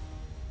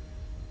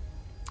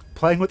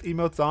 Playing with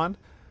emotes on?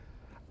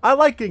 I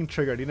like getting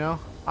triggered, you know?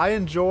 I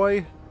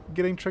enjoy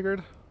getting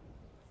triggered.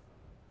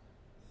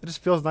 It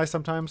just feels nice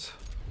sometimes.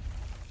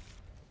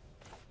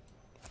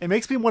 It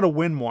makes me want to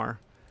win more.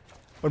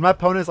 When my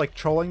opponent is like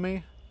trolling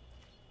me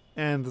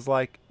and is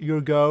like, your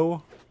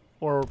go,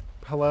 or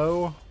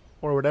hello,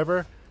 or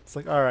whatever, it's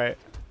like, alright.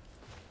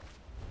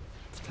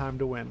 It's time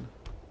to win.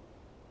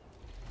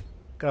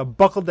 Gotta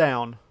buckle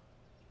down.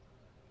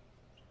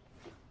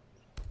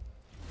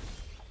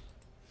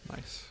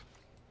 Nice.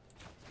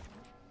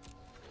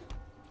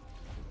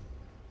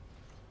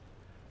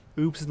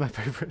 Oops is my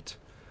favorite.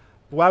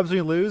 What happens when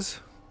you lose?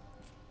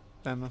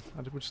 And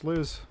I would just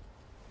lose.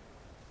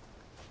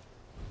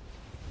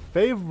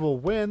 Favorable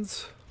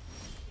wins.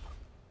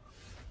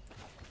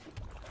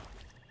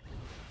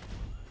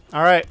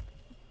 Alright.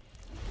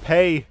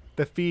 Pay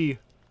the fee.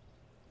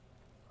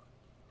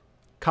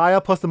 Kaya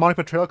plus the Demonic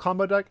Betrayal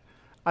combo deck.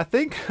 I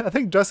think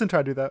Justin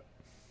tried to do that.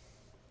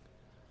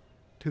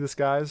 To the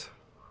skies.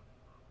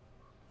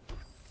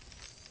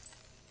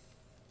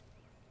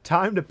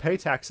 Time to pay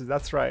taxes,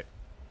 that's right.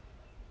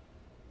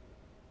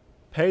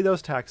 Pay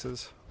those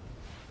taxes.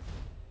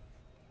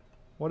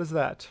 What is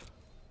that?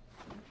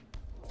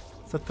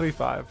 It's a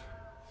 3/5.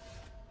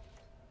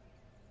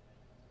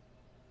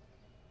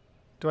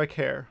 Do I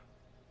care?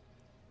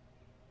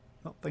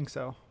 I don't think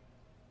so.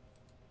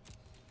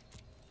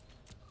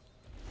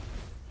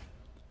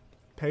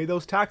 Pay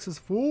those taxes,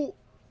 fool!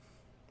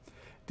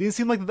 Didn't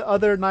seem like the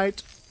other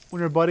night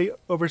when your buddy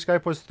over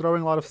Skype was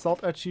throwing a lot of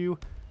salt at you,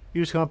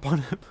 you just hung up on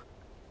him.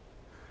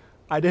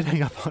 I did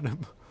hang up on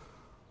him.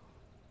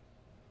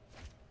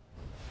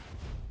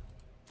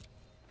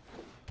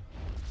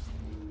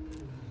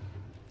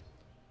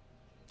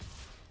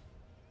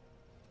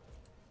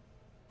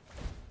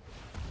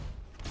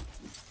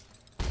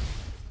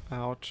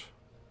 Ouch.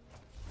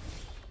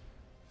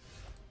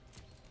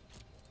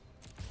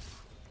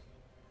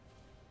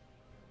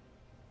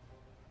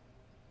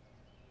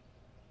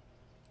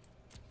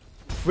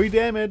 Free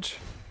damage.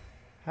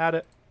 Had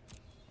it.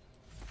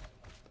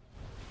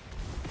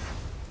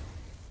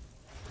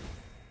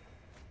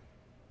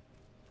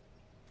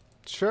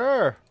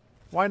 Sure.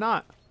 Why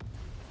not?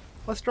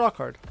 Let's draw a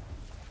card.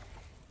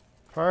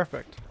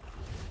 Perfect.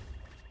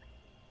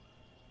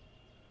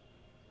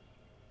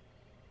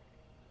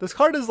 This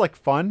card is like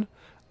fun.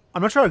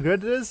 I'm not sure how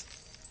good it is.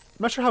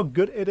 I'm not sure how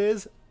good it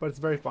is, but it's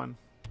very fun.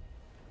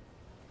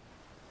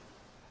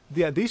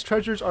 Yeah, these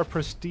treasures are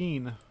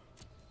pristine.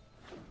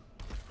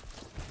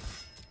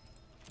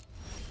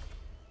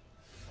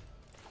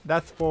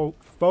 That's for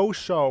faux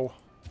show.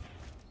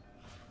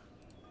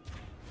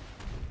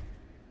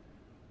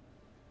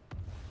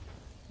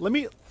 Let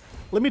me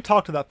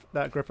talk to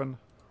that griffin.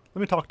 Let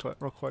me talk to it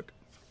real quick.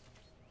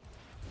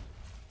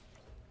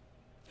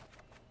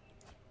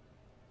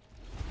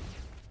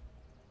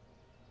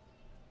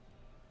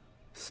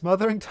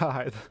 Smothering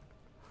Tithe.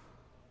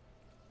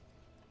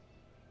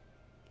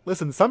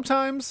 Listen,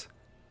 sometimes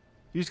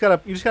you just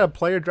gotta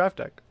play your draft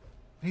deck.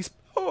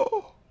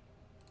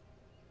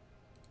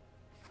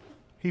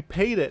 He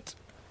paid it.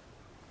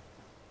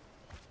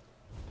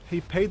 He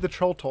paid the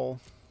troll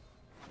toll.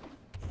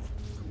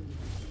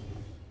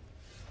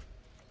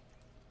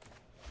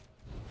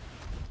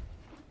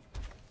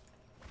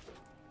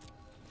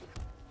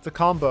 It's a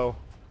combo.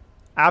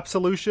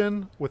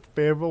 Absolution with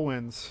favorable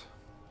wins.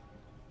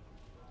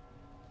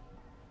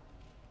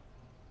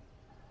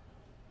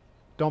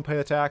 Don't pay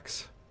the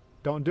tax.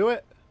 Don't do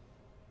it.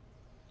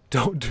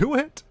 Don't do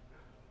it.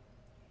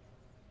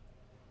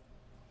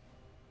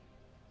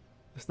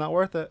 It's not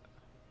worth it.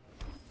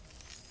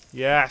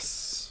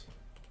 Yes.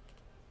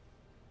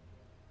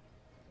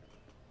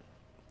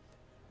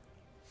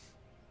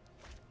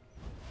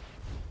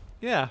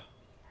 Yeah.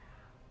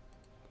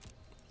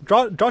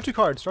 Draw 2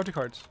 cards. Draw 2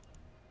 cards.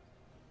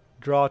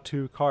 Draw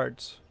 2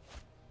 cards.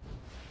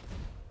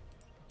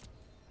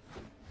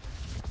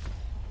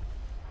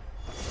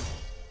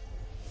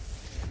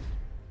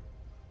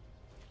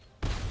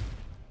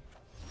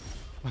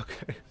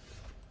 Okay.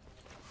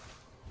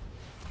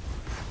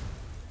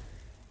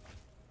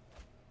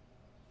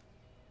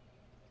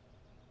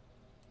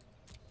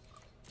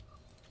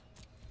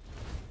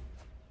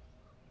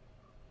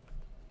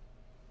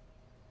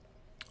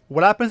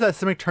 What happens that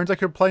Simic turns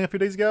like you're playing a few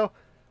days ago?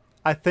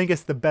 I think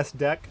it's the best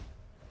deck.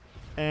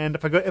 And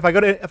if I go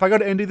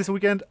to Indy this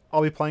weekend,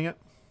 I'll be playing it.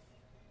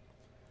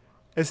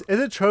 Is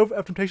it Trove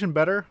of Temptation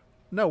better?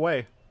 No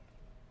way.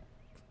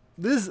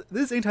 This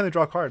is anytime they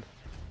draw a card.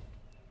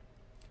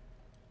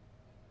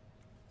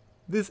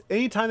 This is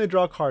anytime they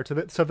draw a card. So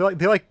if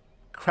they like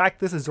crack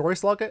this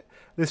Azorius Locket,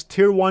 this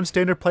tier 1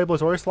 standard playable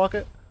Azorius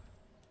Locket,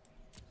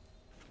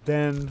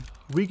 then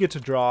we get to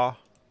draw.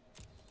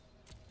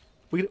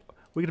 We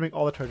get to make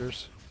all the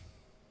treasures.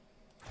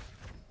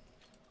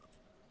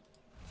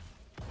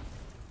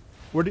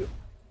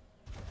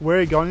 Where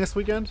are you going this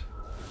weekend?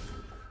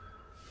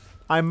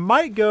 I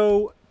might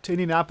go to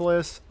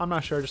Indianapolis. I'm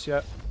not sure just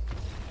yet.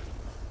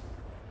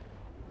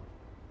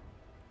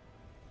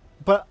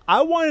 But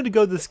I wanted to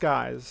go to the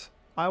skies.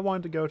 I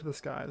wanted to go to the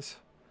skies.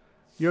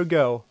 Your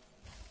go.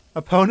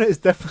 Opponent is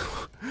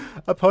definitely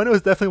opponent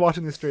was definitely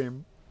watching the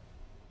stream.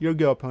 Your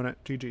go, opponent.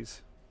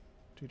 GG's.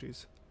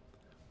 GG's.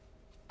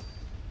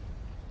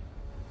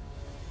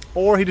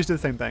 Or he just did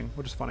the same thing,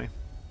 which is funny.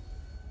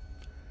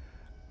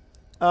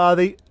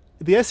 The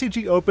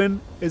SCG Open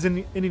is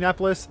in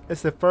Indianapolis.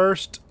 It's the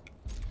first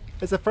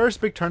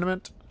big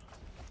tournament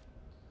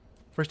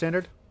for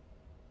Standard.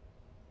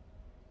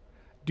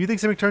 Do you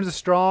think Simic Turns is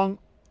strong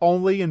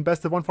only in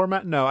best of 1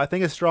 format? No, I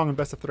think it's strong in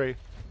best of 3.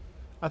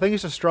 I think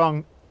it's just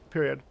strong,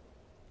 period.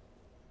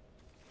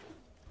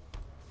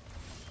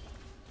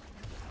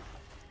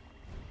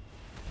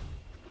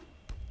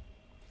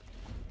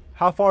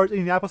 How far is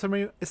Indianapolis from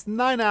me? It's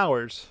 9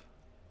 hours.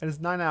 It is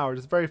 9 hours.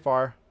 It's very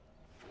far.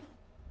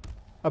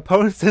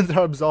 Opponent sins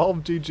are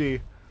absolved.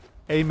 GG.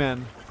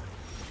 Amen.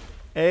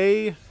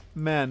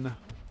 Amen.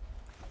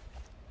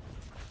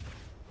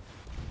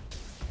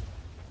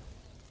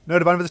 No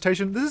Divine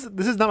Visitation. This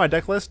is not my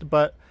deck list,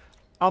 but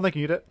I don't think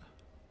you need it.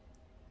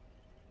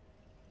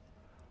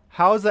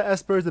 How is the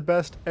Esper the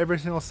best every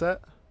single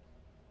set?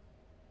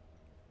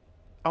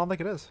 I don't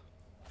think it is.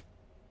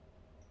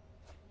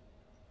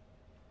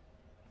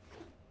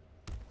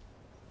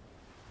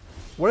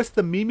 What is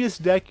the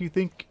memeiest deck you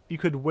think you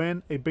could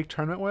win a big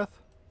tournament with?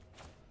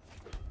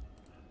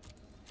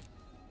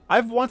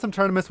 I've won some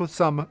tournaments with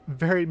some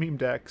very meme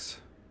decks.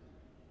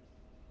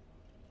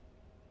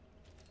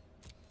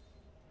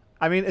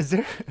 I mean, is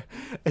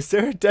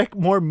there a deck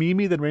more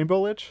memey than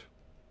Rainbow Lich?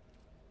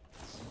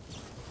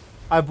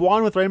 I've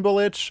won with Rainbow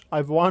Lich.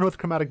 I've won with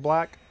Chromatic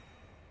Black.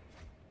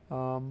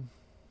 Not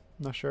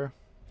sure.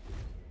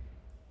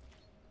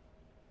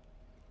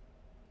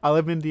 I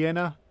live in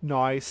Indiana.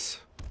 Nice.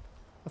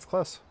 That's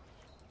close.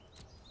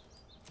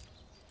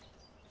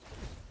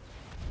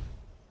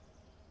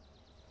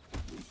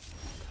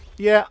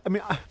 Yeah, I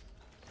mean,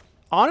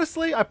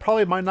 honestly, I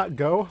probably might not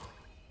go.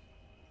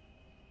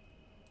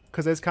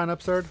 Because it's kind of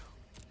absurd.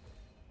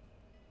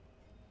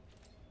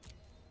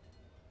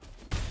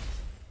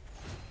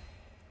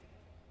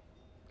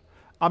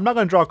 I'm not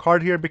going to draw a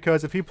card here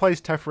because if he plays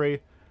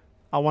Teferi,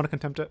 I want to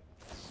contempt it.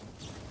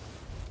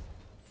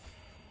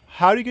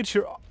 How do you get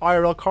your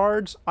IRL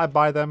cards? I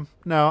buy them.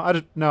 I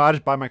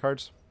just buy my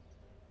cards.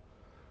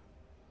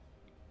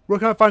 Where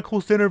can I find cool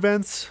standard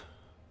events?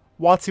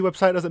 WotC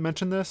website doesn't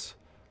mention this.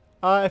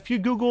 If you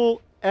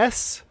Google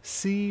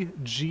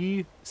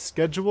SCG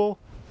schedule,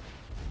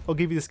 I'll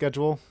give you the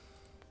schedule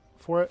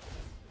for it.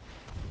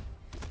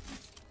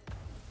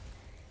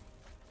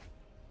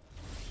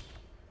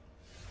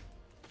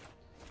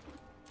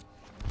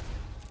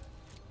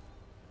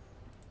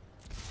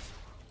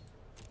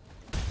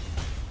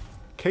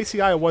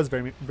 KCI was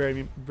very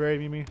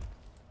memey.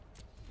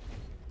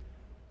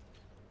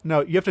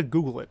 No, you have to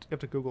Google it. You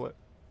have to Google it.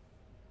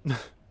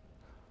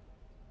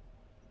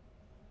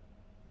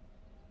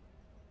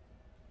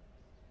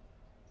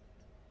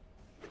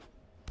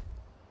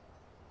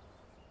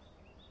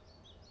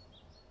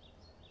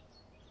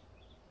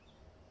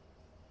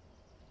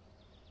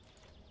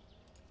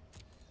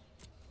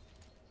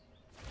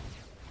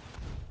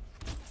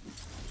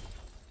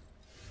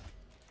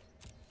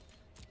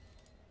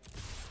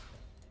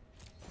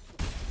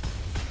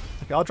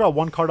 Okay, I'll draw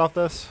one card off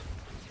this.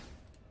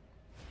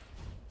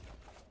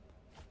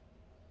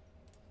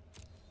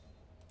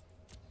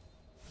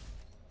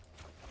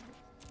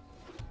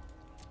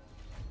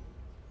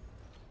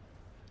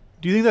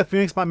 Do you think that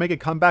Phoenix might make a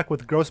comeback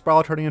with Growth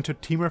Spiral turning into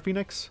Teamer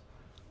Phoenix?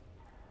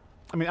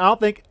 I mean, I don't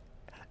think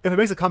if it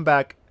makes a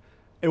comeback,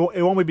 it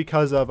won't be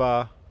because of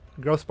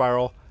Growth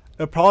Spiral.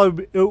 It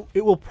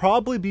will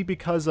probably be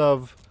because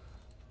of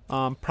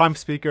Prime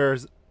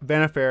Speaker's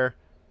Vanifair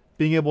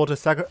being able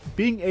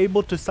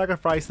to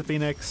sacrifice the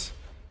Phoenix,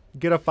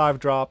 get a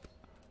 5-drop,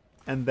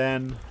 and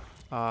then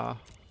 1,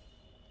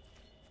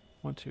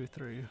 2,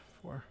 3,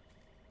 4.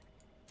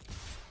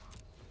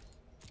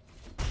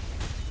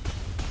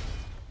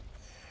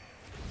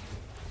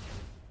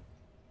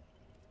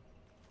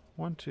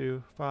 One,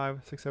 2,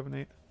 5, 6, 7,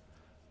 8,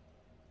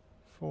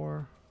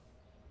 4.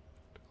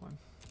 Decline.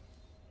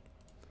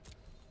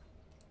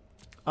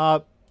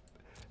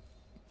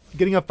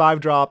 Getting a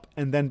 5-drop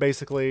and then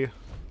basically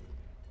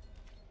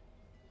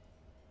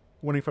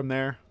winning from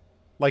there,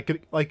 then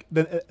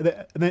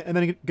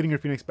getting your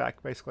Phoenix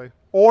back basically,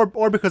 or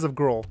because of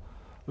Gruul.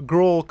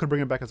 Gruul could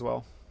bring it back as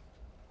well.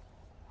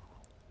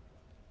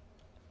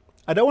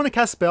 I don't want to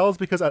cast spells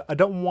because I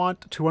don't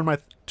want to run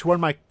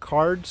my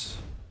cards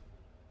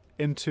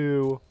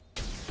into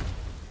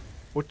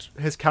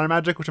his counter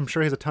magic, which I'm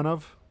sure he has a ton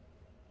of.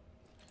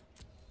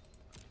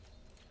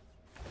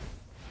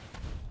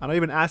 I know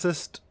you've been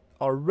assist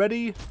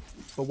already,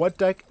 but what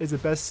deck is the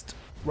best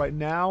right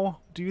now,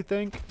 do you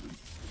think?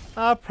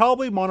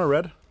 Probably mono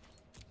red.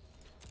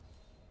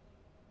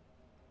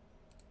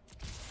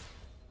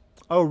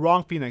 Oh,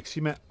 wrong Phoenix.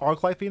 You meant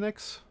Arclight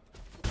Phoenix?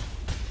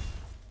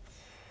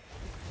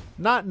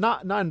 Not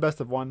in best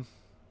of one.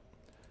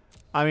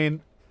 I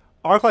mean,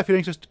 Arclight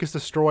Phoenix just gets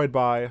destroyed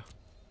by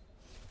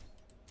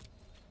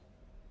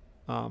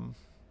Mono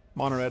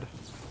Red.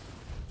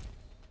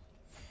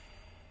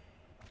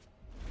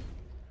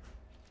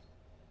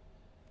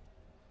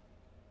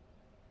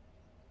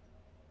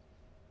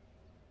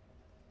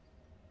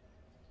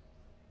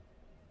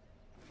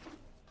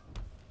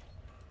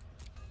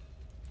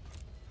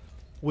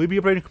 Will we be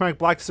able to Chromatic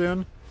Black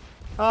soon?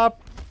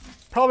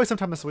 Probably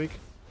sometime this week.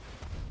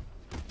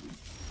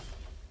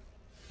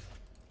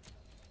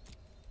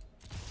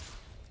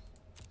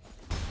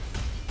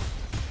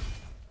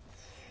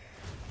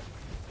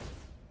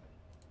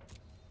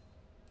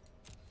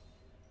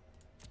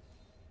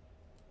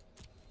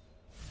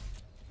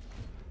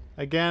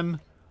 Again,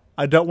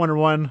 I don't want to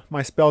run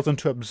my spells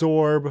into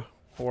Absorb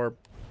or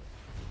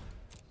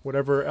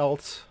whatever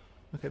else.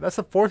 Okay, that's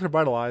the 4th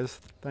Revitalize,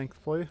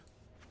 thankfully.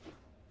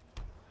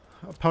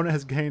 Opponent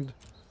has gained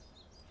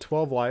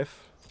 12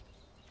 life.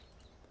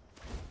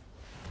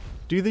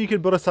 Do you think you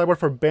could build a sideboard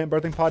for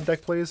Birthing Pod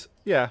deck, please?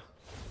 Yeah.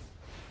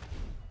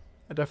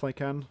 I definitely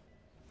can.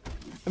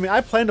 I mean,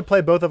 I plan to play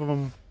both of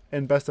them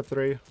in best of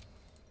 3. So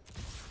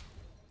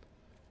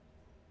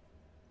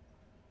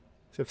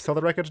you have Sell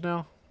the Wreckage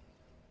now?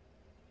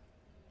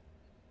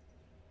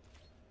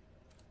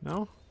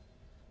 No?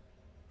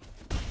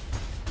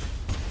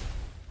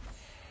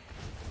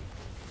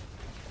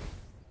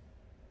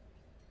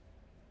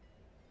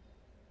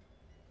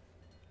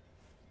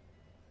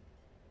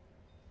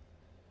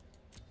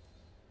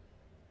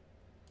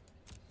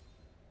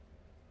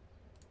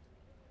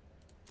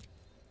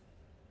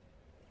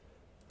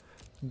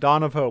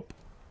 Dawn of Hope.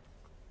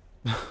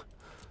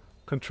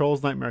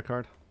 Controls Nightmare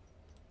card.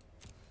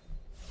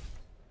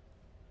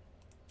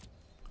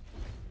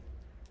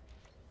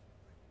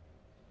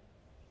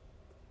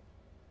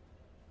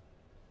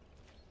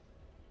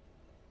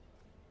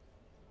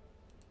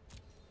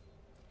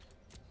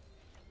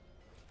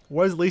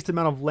 What is the least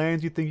amount of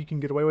lands you think you can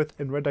get away with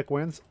in red deck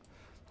wins?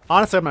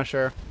 Honestly, I'm not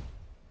sure.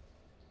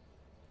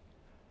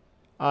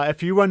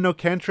 If you run no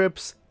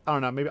cantrips, I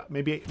don't know.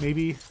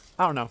 Maybe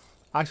I don't know.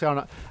 Actually, I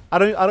don't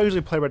know. I don't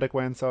usually play red deck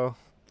wins, so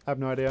I have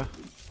no idea.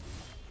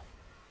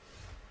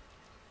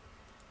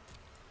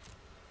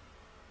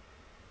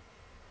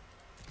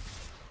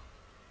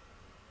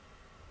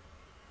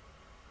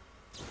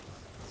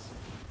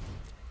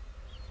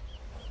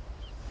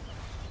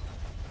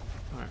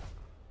 All right.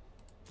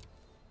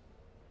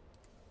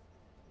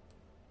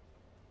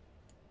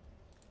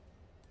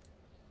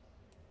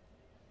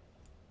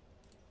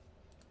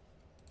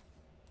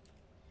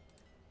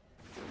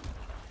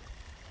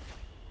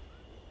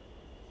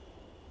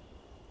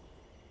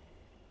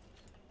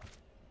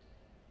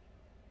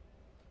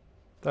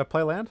 Did I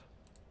play land?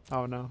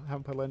 Oh no, I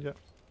haven't played land yet.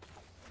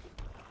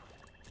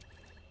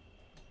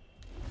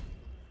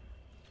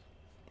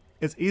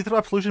 Is Ether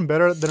Absolution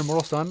better than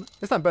Immortal Sun?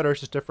 It's not better,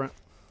 it's just different.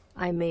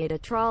 I made a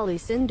Trolley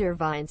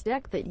Cindervines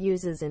deck that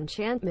uses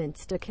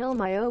enchantments to kill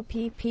my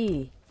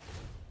OPP.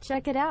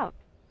 Check it out.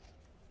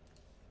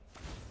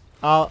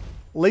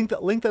 Link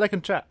that I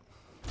can chat.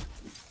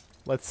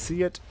 Let's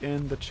see it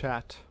in the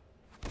chat.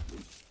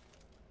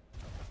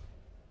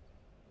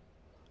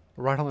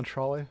 Right on the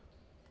trolley.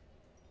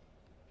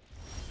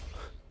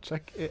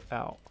 Check it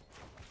out.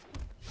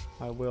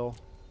 I will.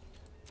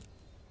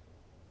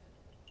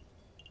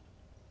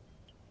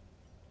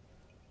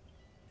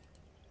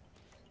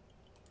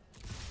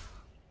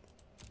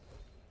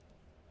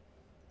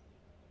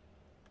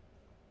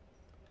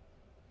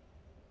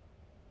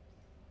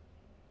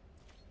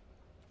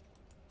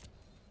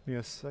 Give me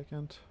a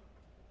second.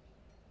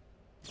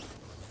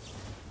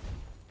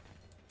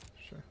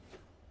 Sure.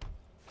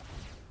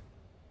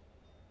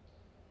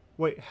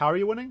 Wait, how are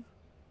you winning?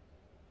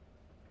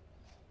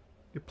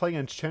 You're playing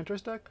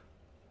Enchantress deck?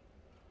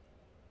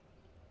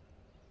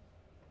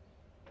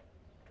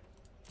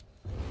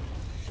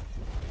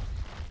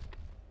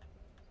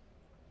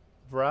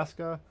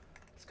 Vraska?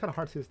 It's kind of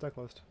hard to see this deck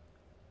list.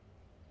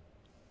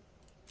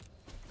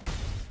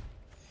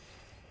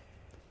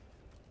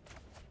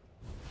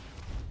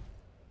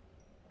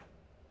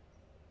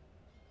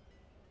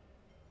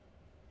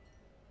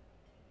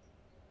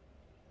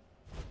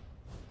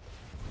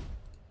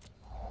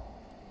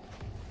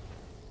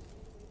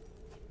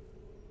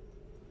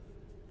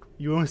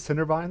 You own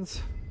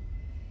Cindervines?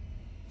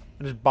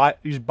 And just buy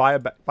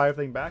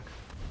everything back?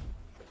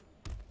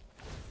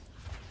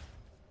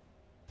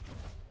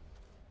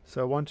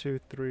 So 1,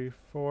 2, 3,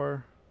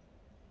 4.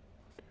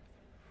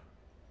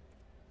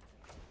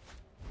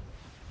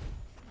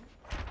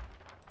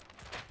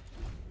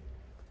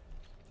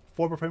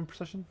 Four per frame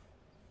precision?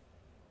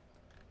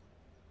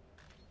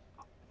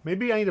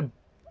 Maybe I need to...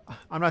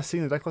 I'm not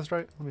seeing the deck list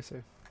right. Let me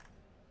see.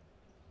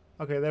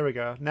 Okay, there we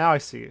go. Now I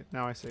see it.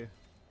 Now I see.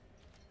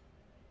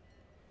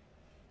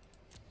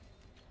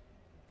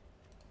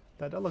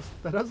 That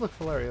does look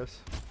hilarious.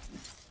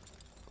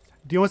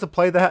 Do you want us to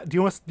play that? Do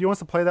you want us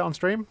to play that on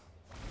stream?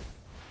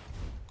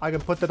 I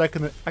can put that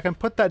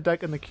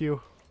deck in the queue.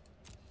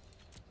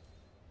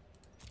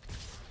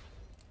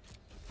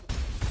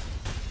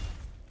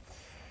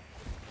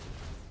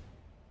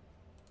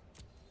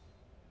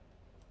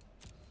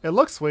 It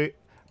looks sweet,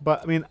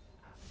 but I mean,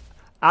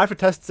 I have to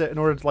test it in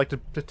order to like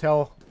to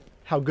tell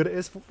how good it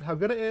is. How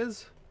good it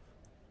is,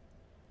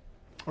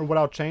 or what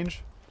I'll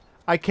change.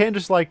 I can't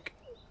just like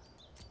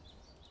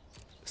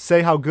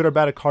say how good or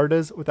bad a card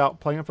is without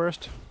playing it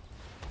first.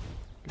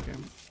 Good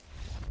game.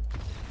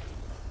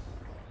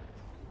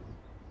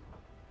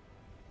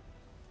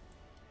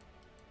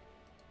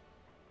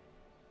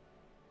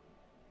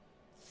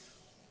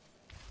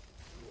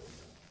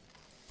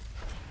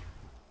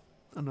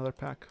 Another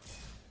pack.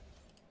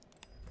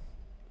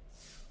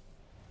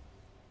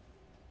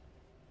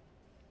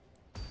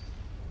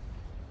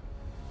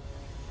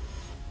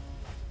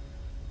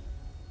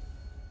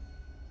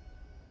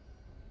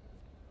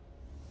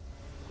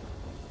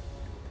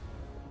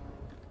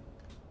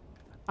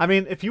 I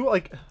mean, if you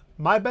like,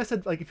 my best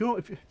like if you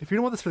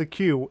don't want this for the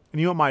queue and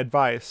you want my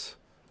advice,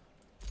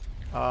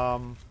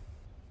 like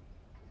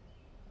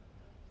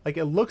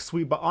it looks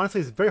sweet, but honestly,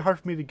 it's very hard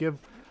for me to give.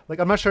 Like,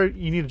 I'm not sure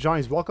you need a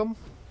Johnny's Welcome.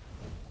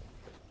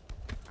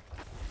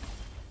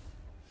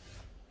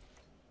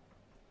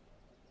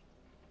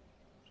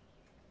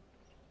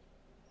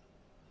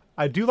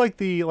 I do like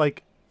the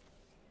like.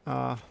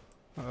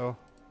 Uh-oh.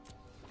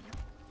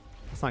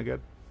 That's not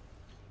good.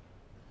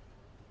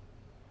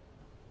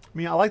 I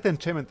mean, I like the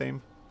enchantment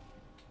theme.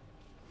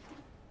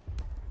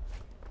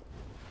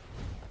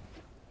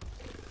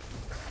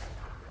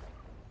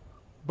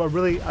 But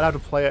really, I'd have to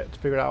play it to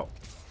figure it out.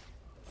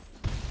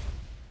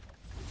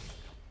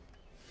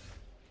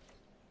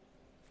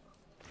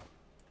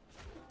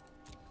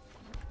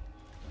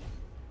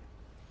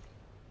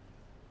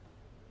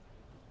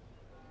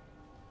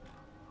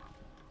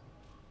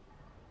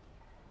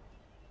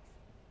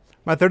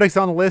 My third deck's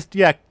on the list.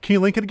 Yeah, can you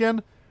link it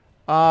again?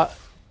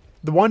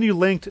 The one you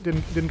linked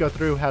didn't go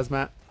through,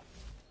 Hazmat.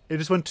 It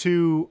just went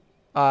to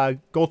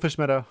Goldfish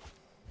Meta.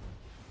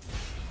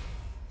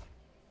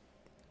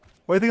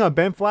 What do you think on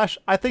Bam Flash?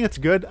 I think it's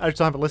good. I just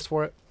don't have a list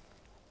for it.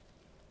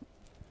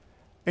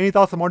 Any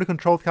thoughts on Mardu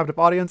Control with Captive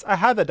Audience? I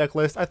have that deck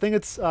list. I think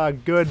it's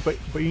good, but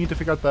you need to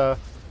figure out the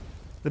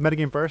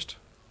metagame first.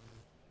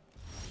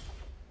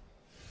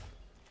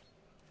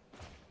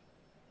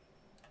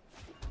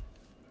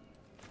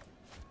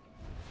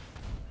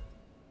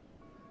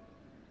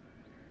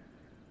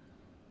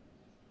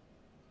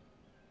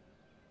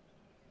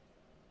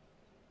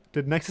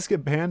 Did Nexus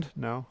get banned?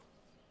 No.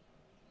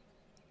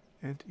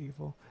 Ant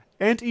Evil.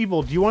 Ant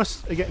Evil. Do you want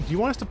us again? Do you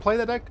want us to play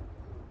that deck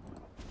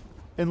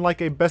in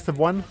like a best of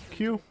one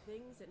queue?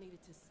 Things that needed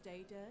to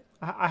stay dead.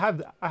 I have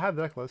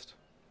the deck list.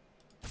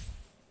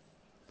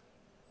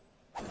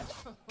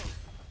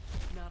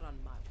 Not on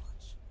my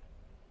watch.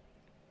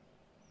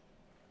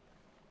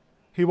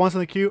 He wants in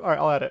the queue. All right,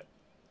 I'll add it.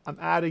 I'm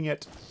adding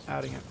it.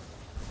 Adding it.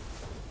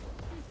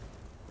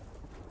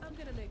 I'm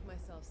gonna make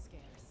myself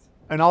scarce.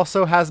 And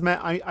also Hazmat.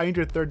 I need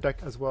your third deck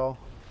as well.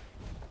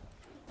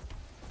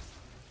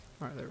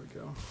 All right, there we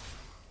go.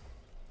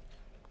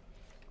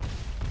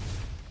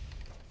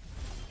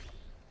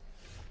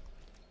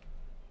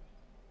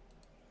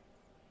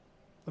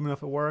 Let me know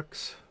if it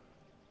works.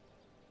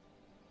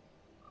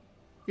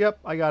 Yep,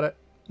 I got it.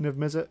 Niv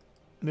Mizzet.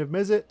 Niv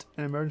Mizzet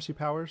and emergency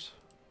powers.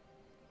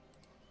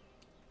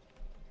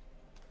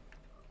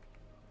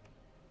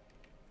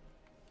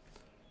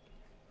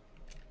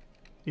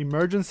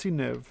 Emergency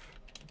Niv.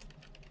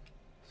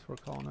 That's what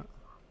we're calling it.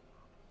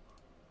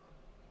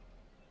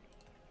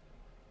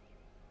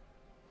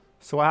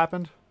 So what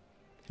happened?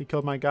 He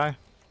killed my guy.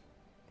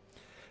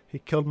 He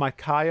killed my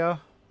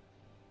Kaya.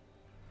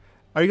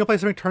 Are you gonna play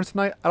something turns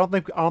tonight? I don't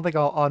think I'll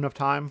have enough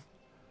time.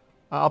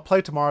 I'll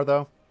play tomorrow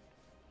though.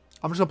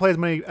 I'm just gonna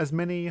play as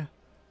many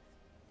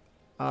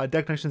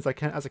deck connections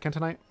as I can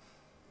tonight.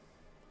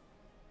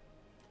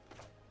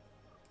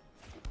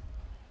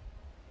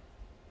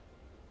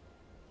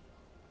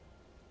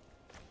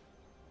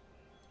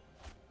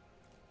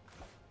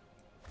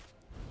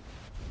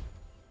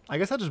 I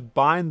guess I'll just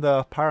bind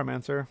the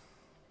Pyromancer.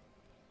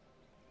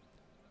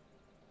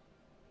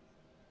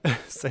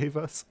 Save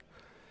us.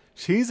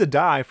 She needs to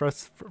die for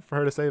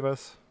her to save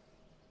us.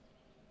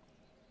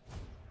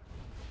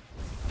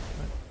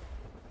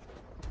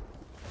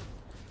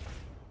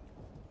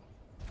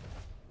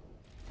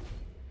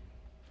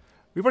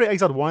 We've already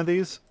exiled one of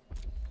these.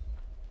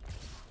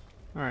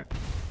 Alright.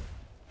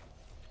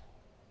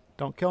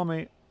 Don't kill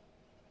me.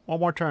 One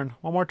more turn.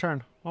 One more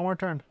turn. One more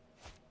turn.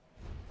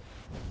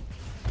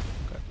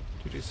 Okay.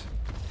 GG's.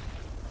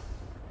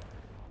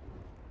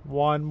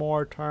 One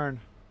more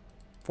turn.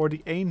 For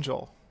the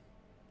Angel.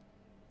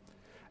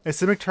 A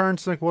Simic turn,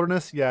 Simic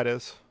Wilderness? Yeah, it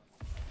is.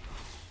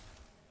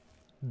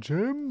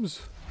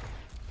 Gems?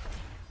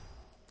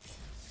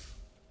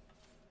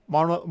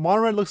 Mono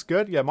Red looks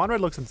good? Yeah, Mono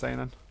Red looks insane.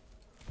 Then.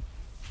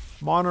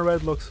 Mono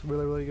Red looks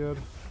really, really good.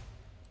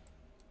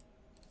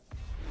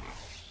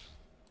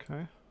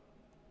 Okay.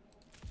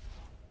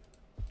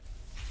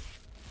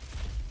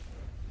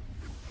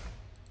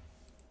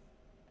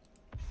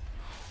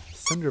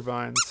 Cinder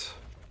Vines.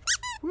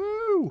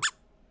 Woo!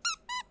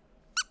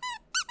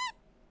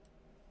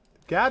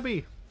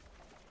 Gabby!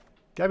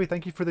 Gabby,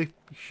 thank you for the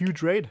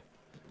huge raid.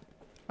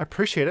 I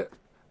appreciate it.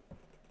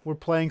 We're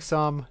playing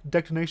some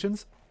deck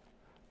donations.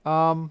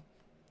 Can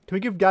we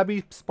give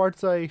Gabby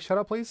Sparts a shout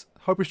out, please?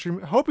 Hope you stream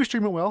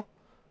it well.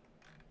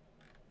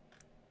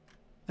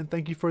 And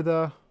thank you for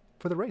the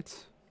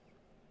rates.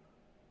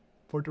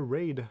 For the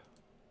raid.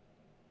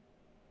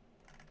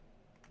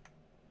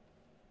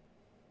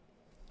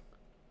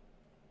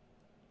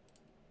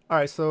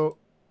 Alright, so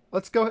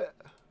let's go.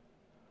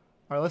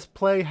 Alright, let's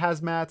play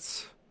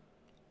Hazmat's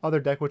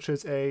other deck, which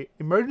is a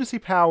Emergency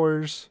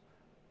Powers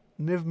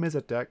Niv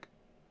Mizzet deck.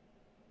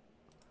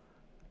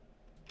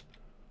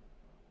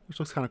 Which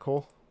looks kind of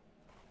cool.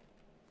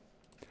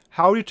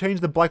 How would you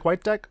change the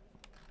black-white deck?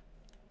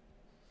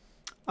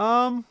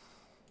 Let's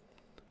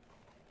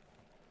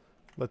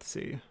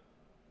see.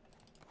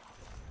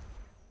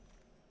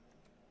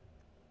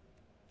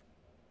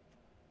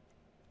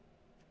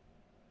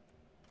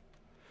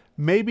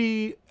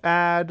 Maybe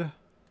add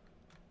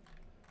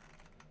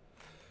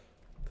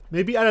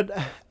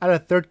a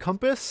third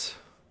compass,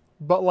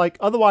 but like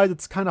otherwise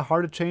it's kind of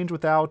hard to change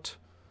without,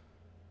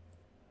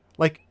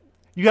 like,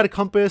 you got a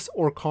compass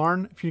or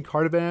Karn if you need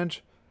card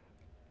advantage.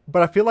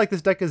 But I feel like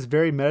this deck is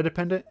very meta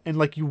dependent, and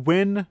like you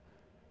win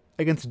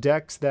against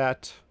decks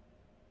that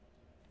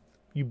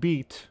you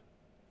beat.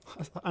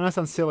 I know that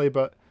sounds silly,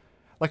 but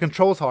like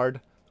Control's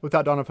hard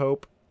without Dawn of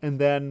Hope, and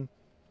then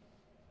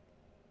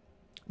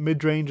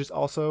mid-range is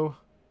also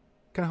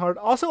kind of hard.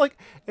 Also, like,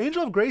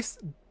 Angel of Grace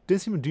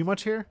didn't seem to do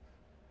much here.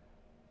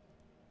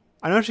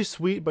 I know she's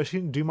sweet, but she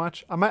didn't do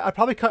much. I'd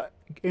probably cut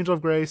Angel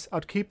of Grace.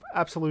 I'd keep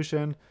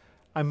Absolution.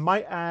 I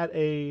might add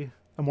a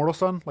Immortal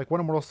Sun, like one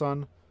Immortal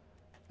Sun,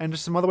 and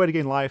just some other way to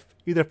gain life.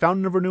 Either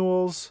Fountain of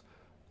Renewals,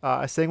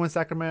 a Sanguine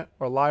Sacrament,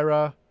 or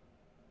Lyra.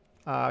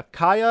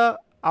 Kaya,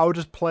 I would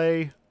just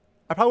play.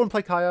 I probably wouldn't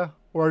play Kaya,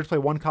 or I'd just play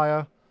one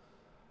Kaya.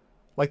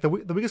 Like the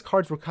weakest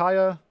cards were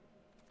Kaya.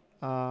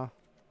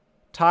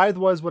 Tithe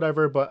was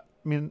whatever, but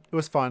I mean it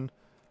was fun.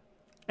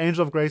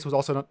 Angel of Grace was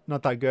also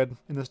not that good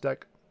in this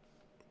deck.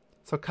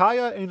 So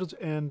Kaya, Angels,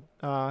 and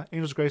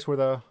Angel's Grace were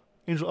the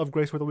Angel of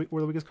Grace were the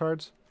weakest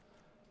cards.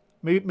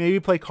 Maybe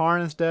play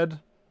Karn instead.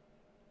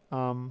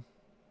 But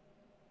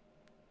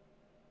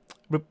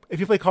if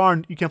you play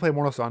Karn, you can't play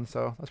Immortal Sun,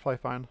 so that's probably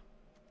fine.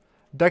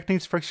 Deck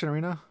needs Friction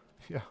Arena,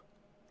 yeah.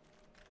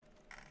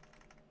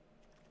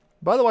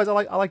 But otherwise, I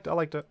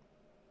liked it.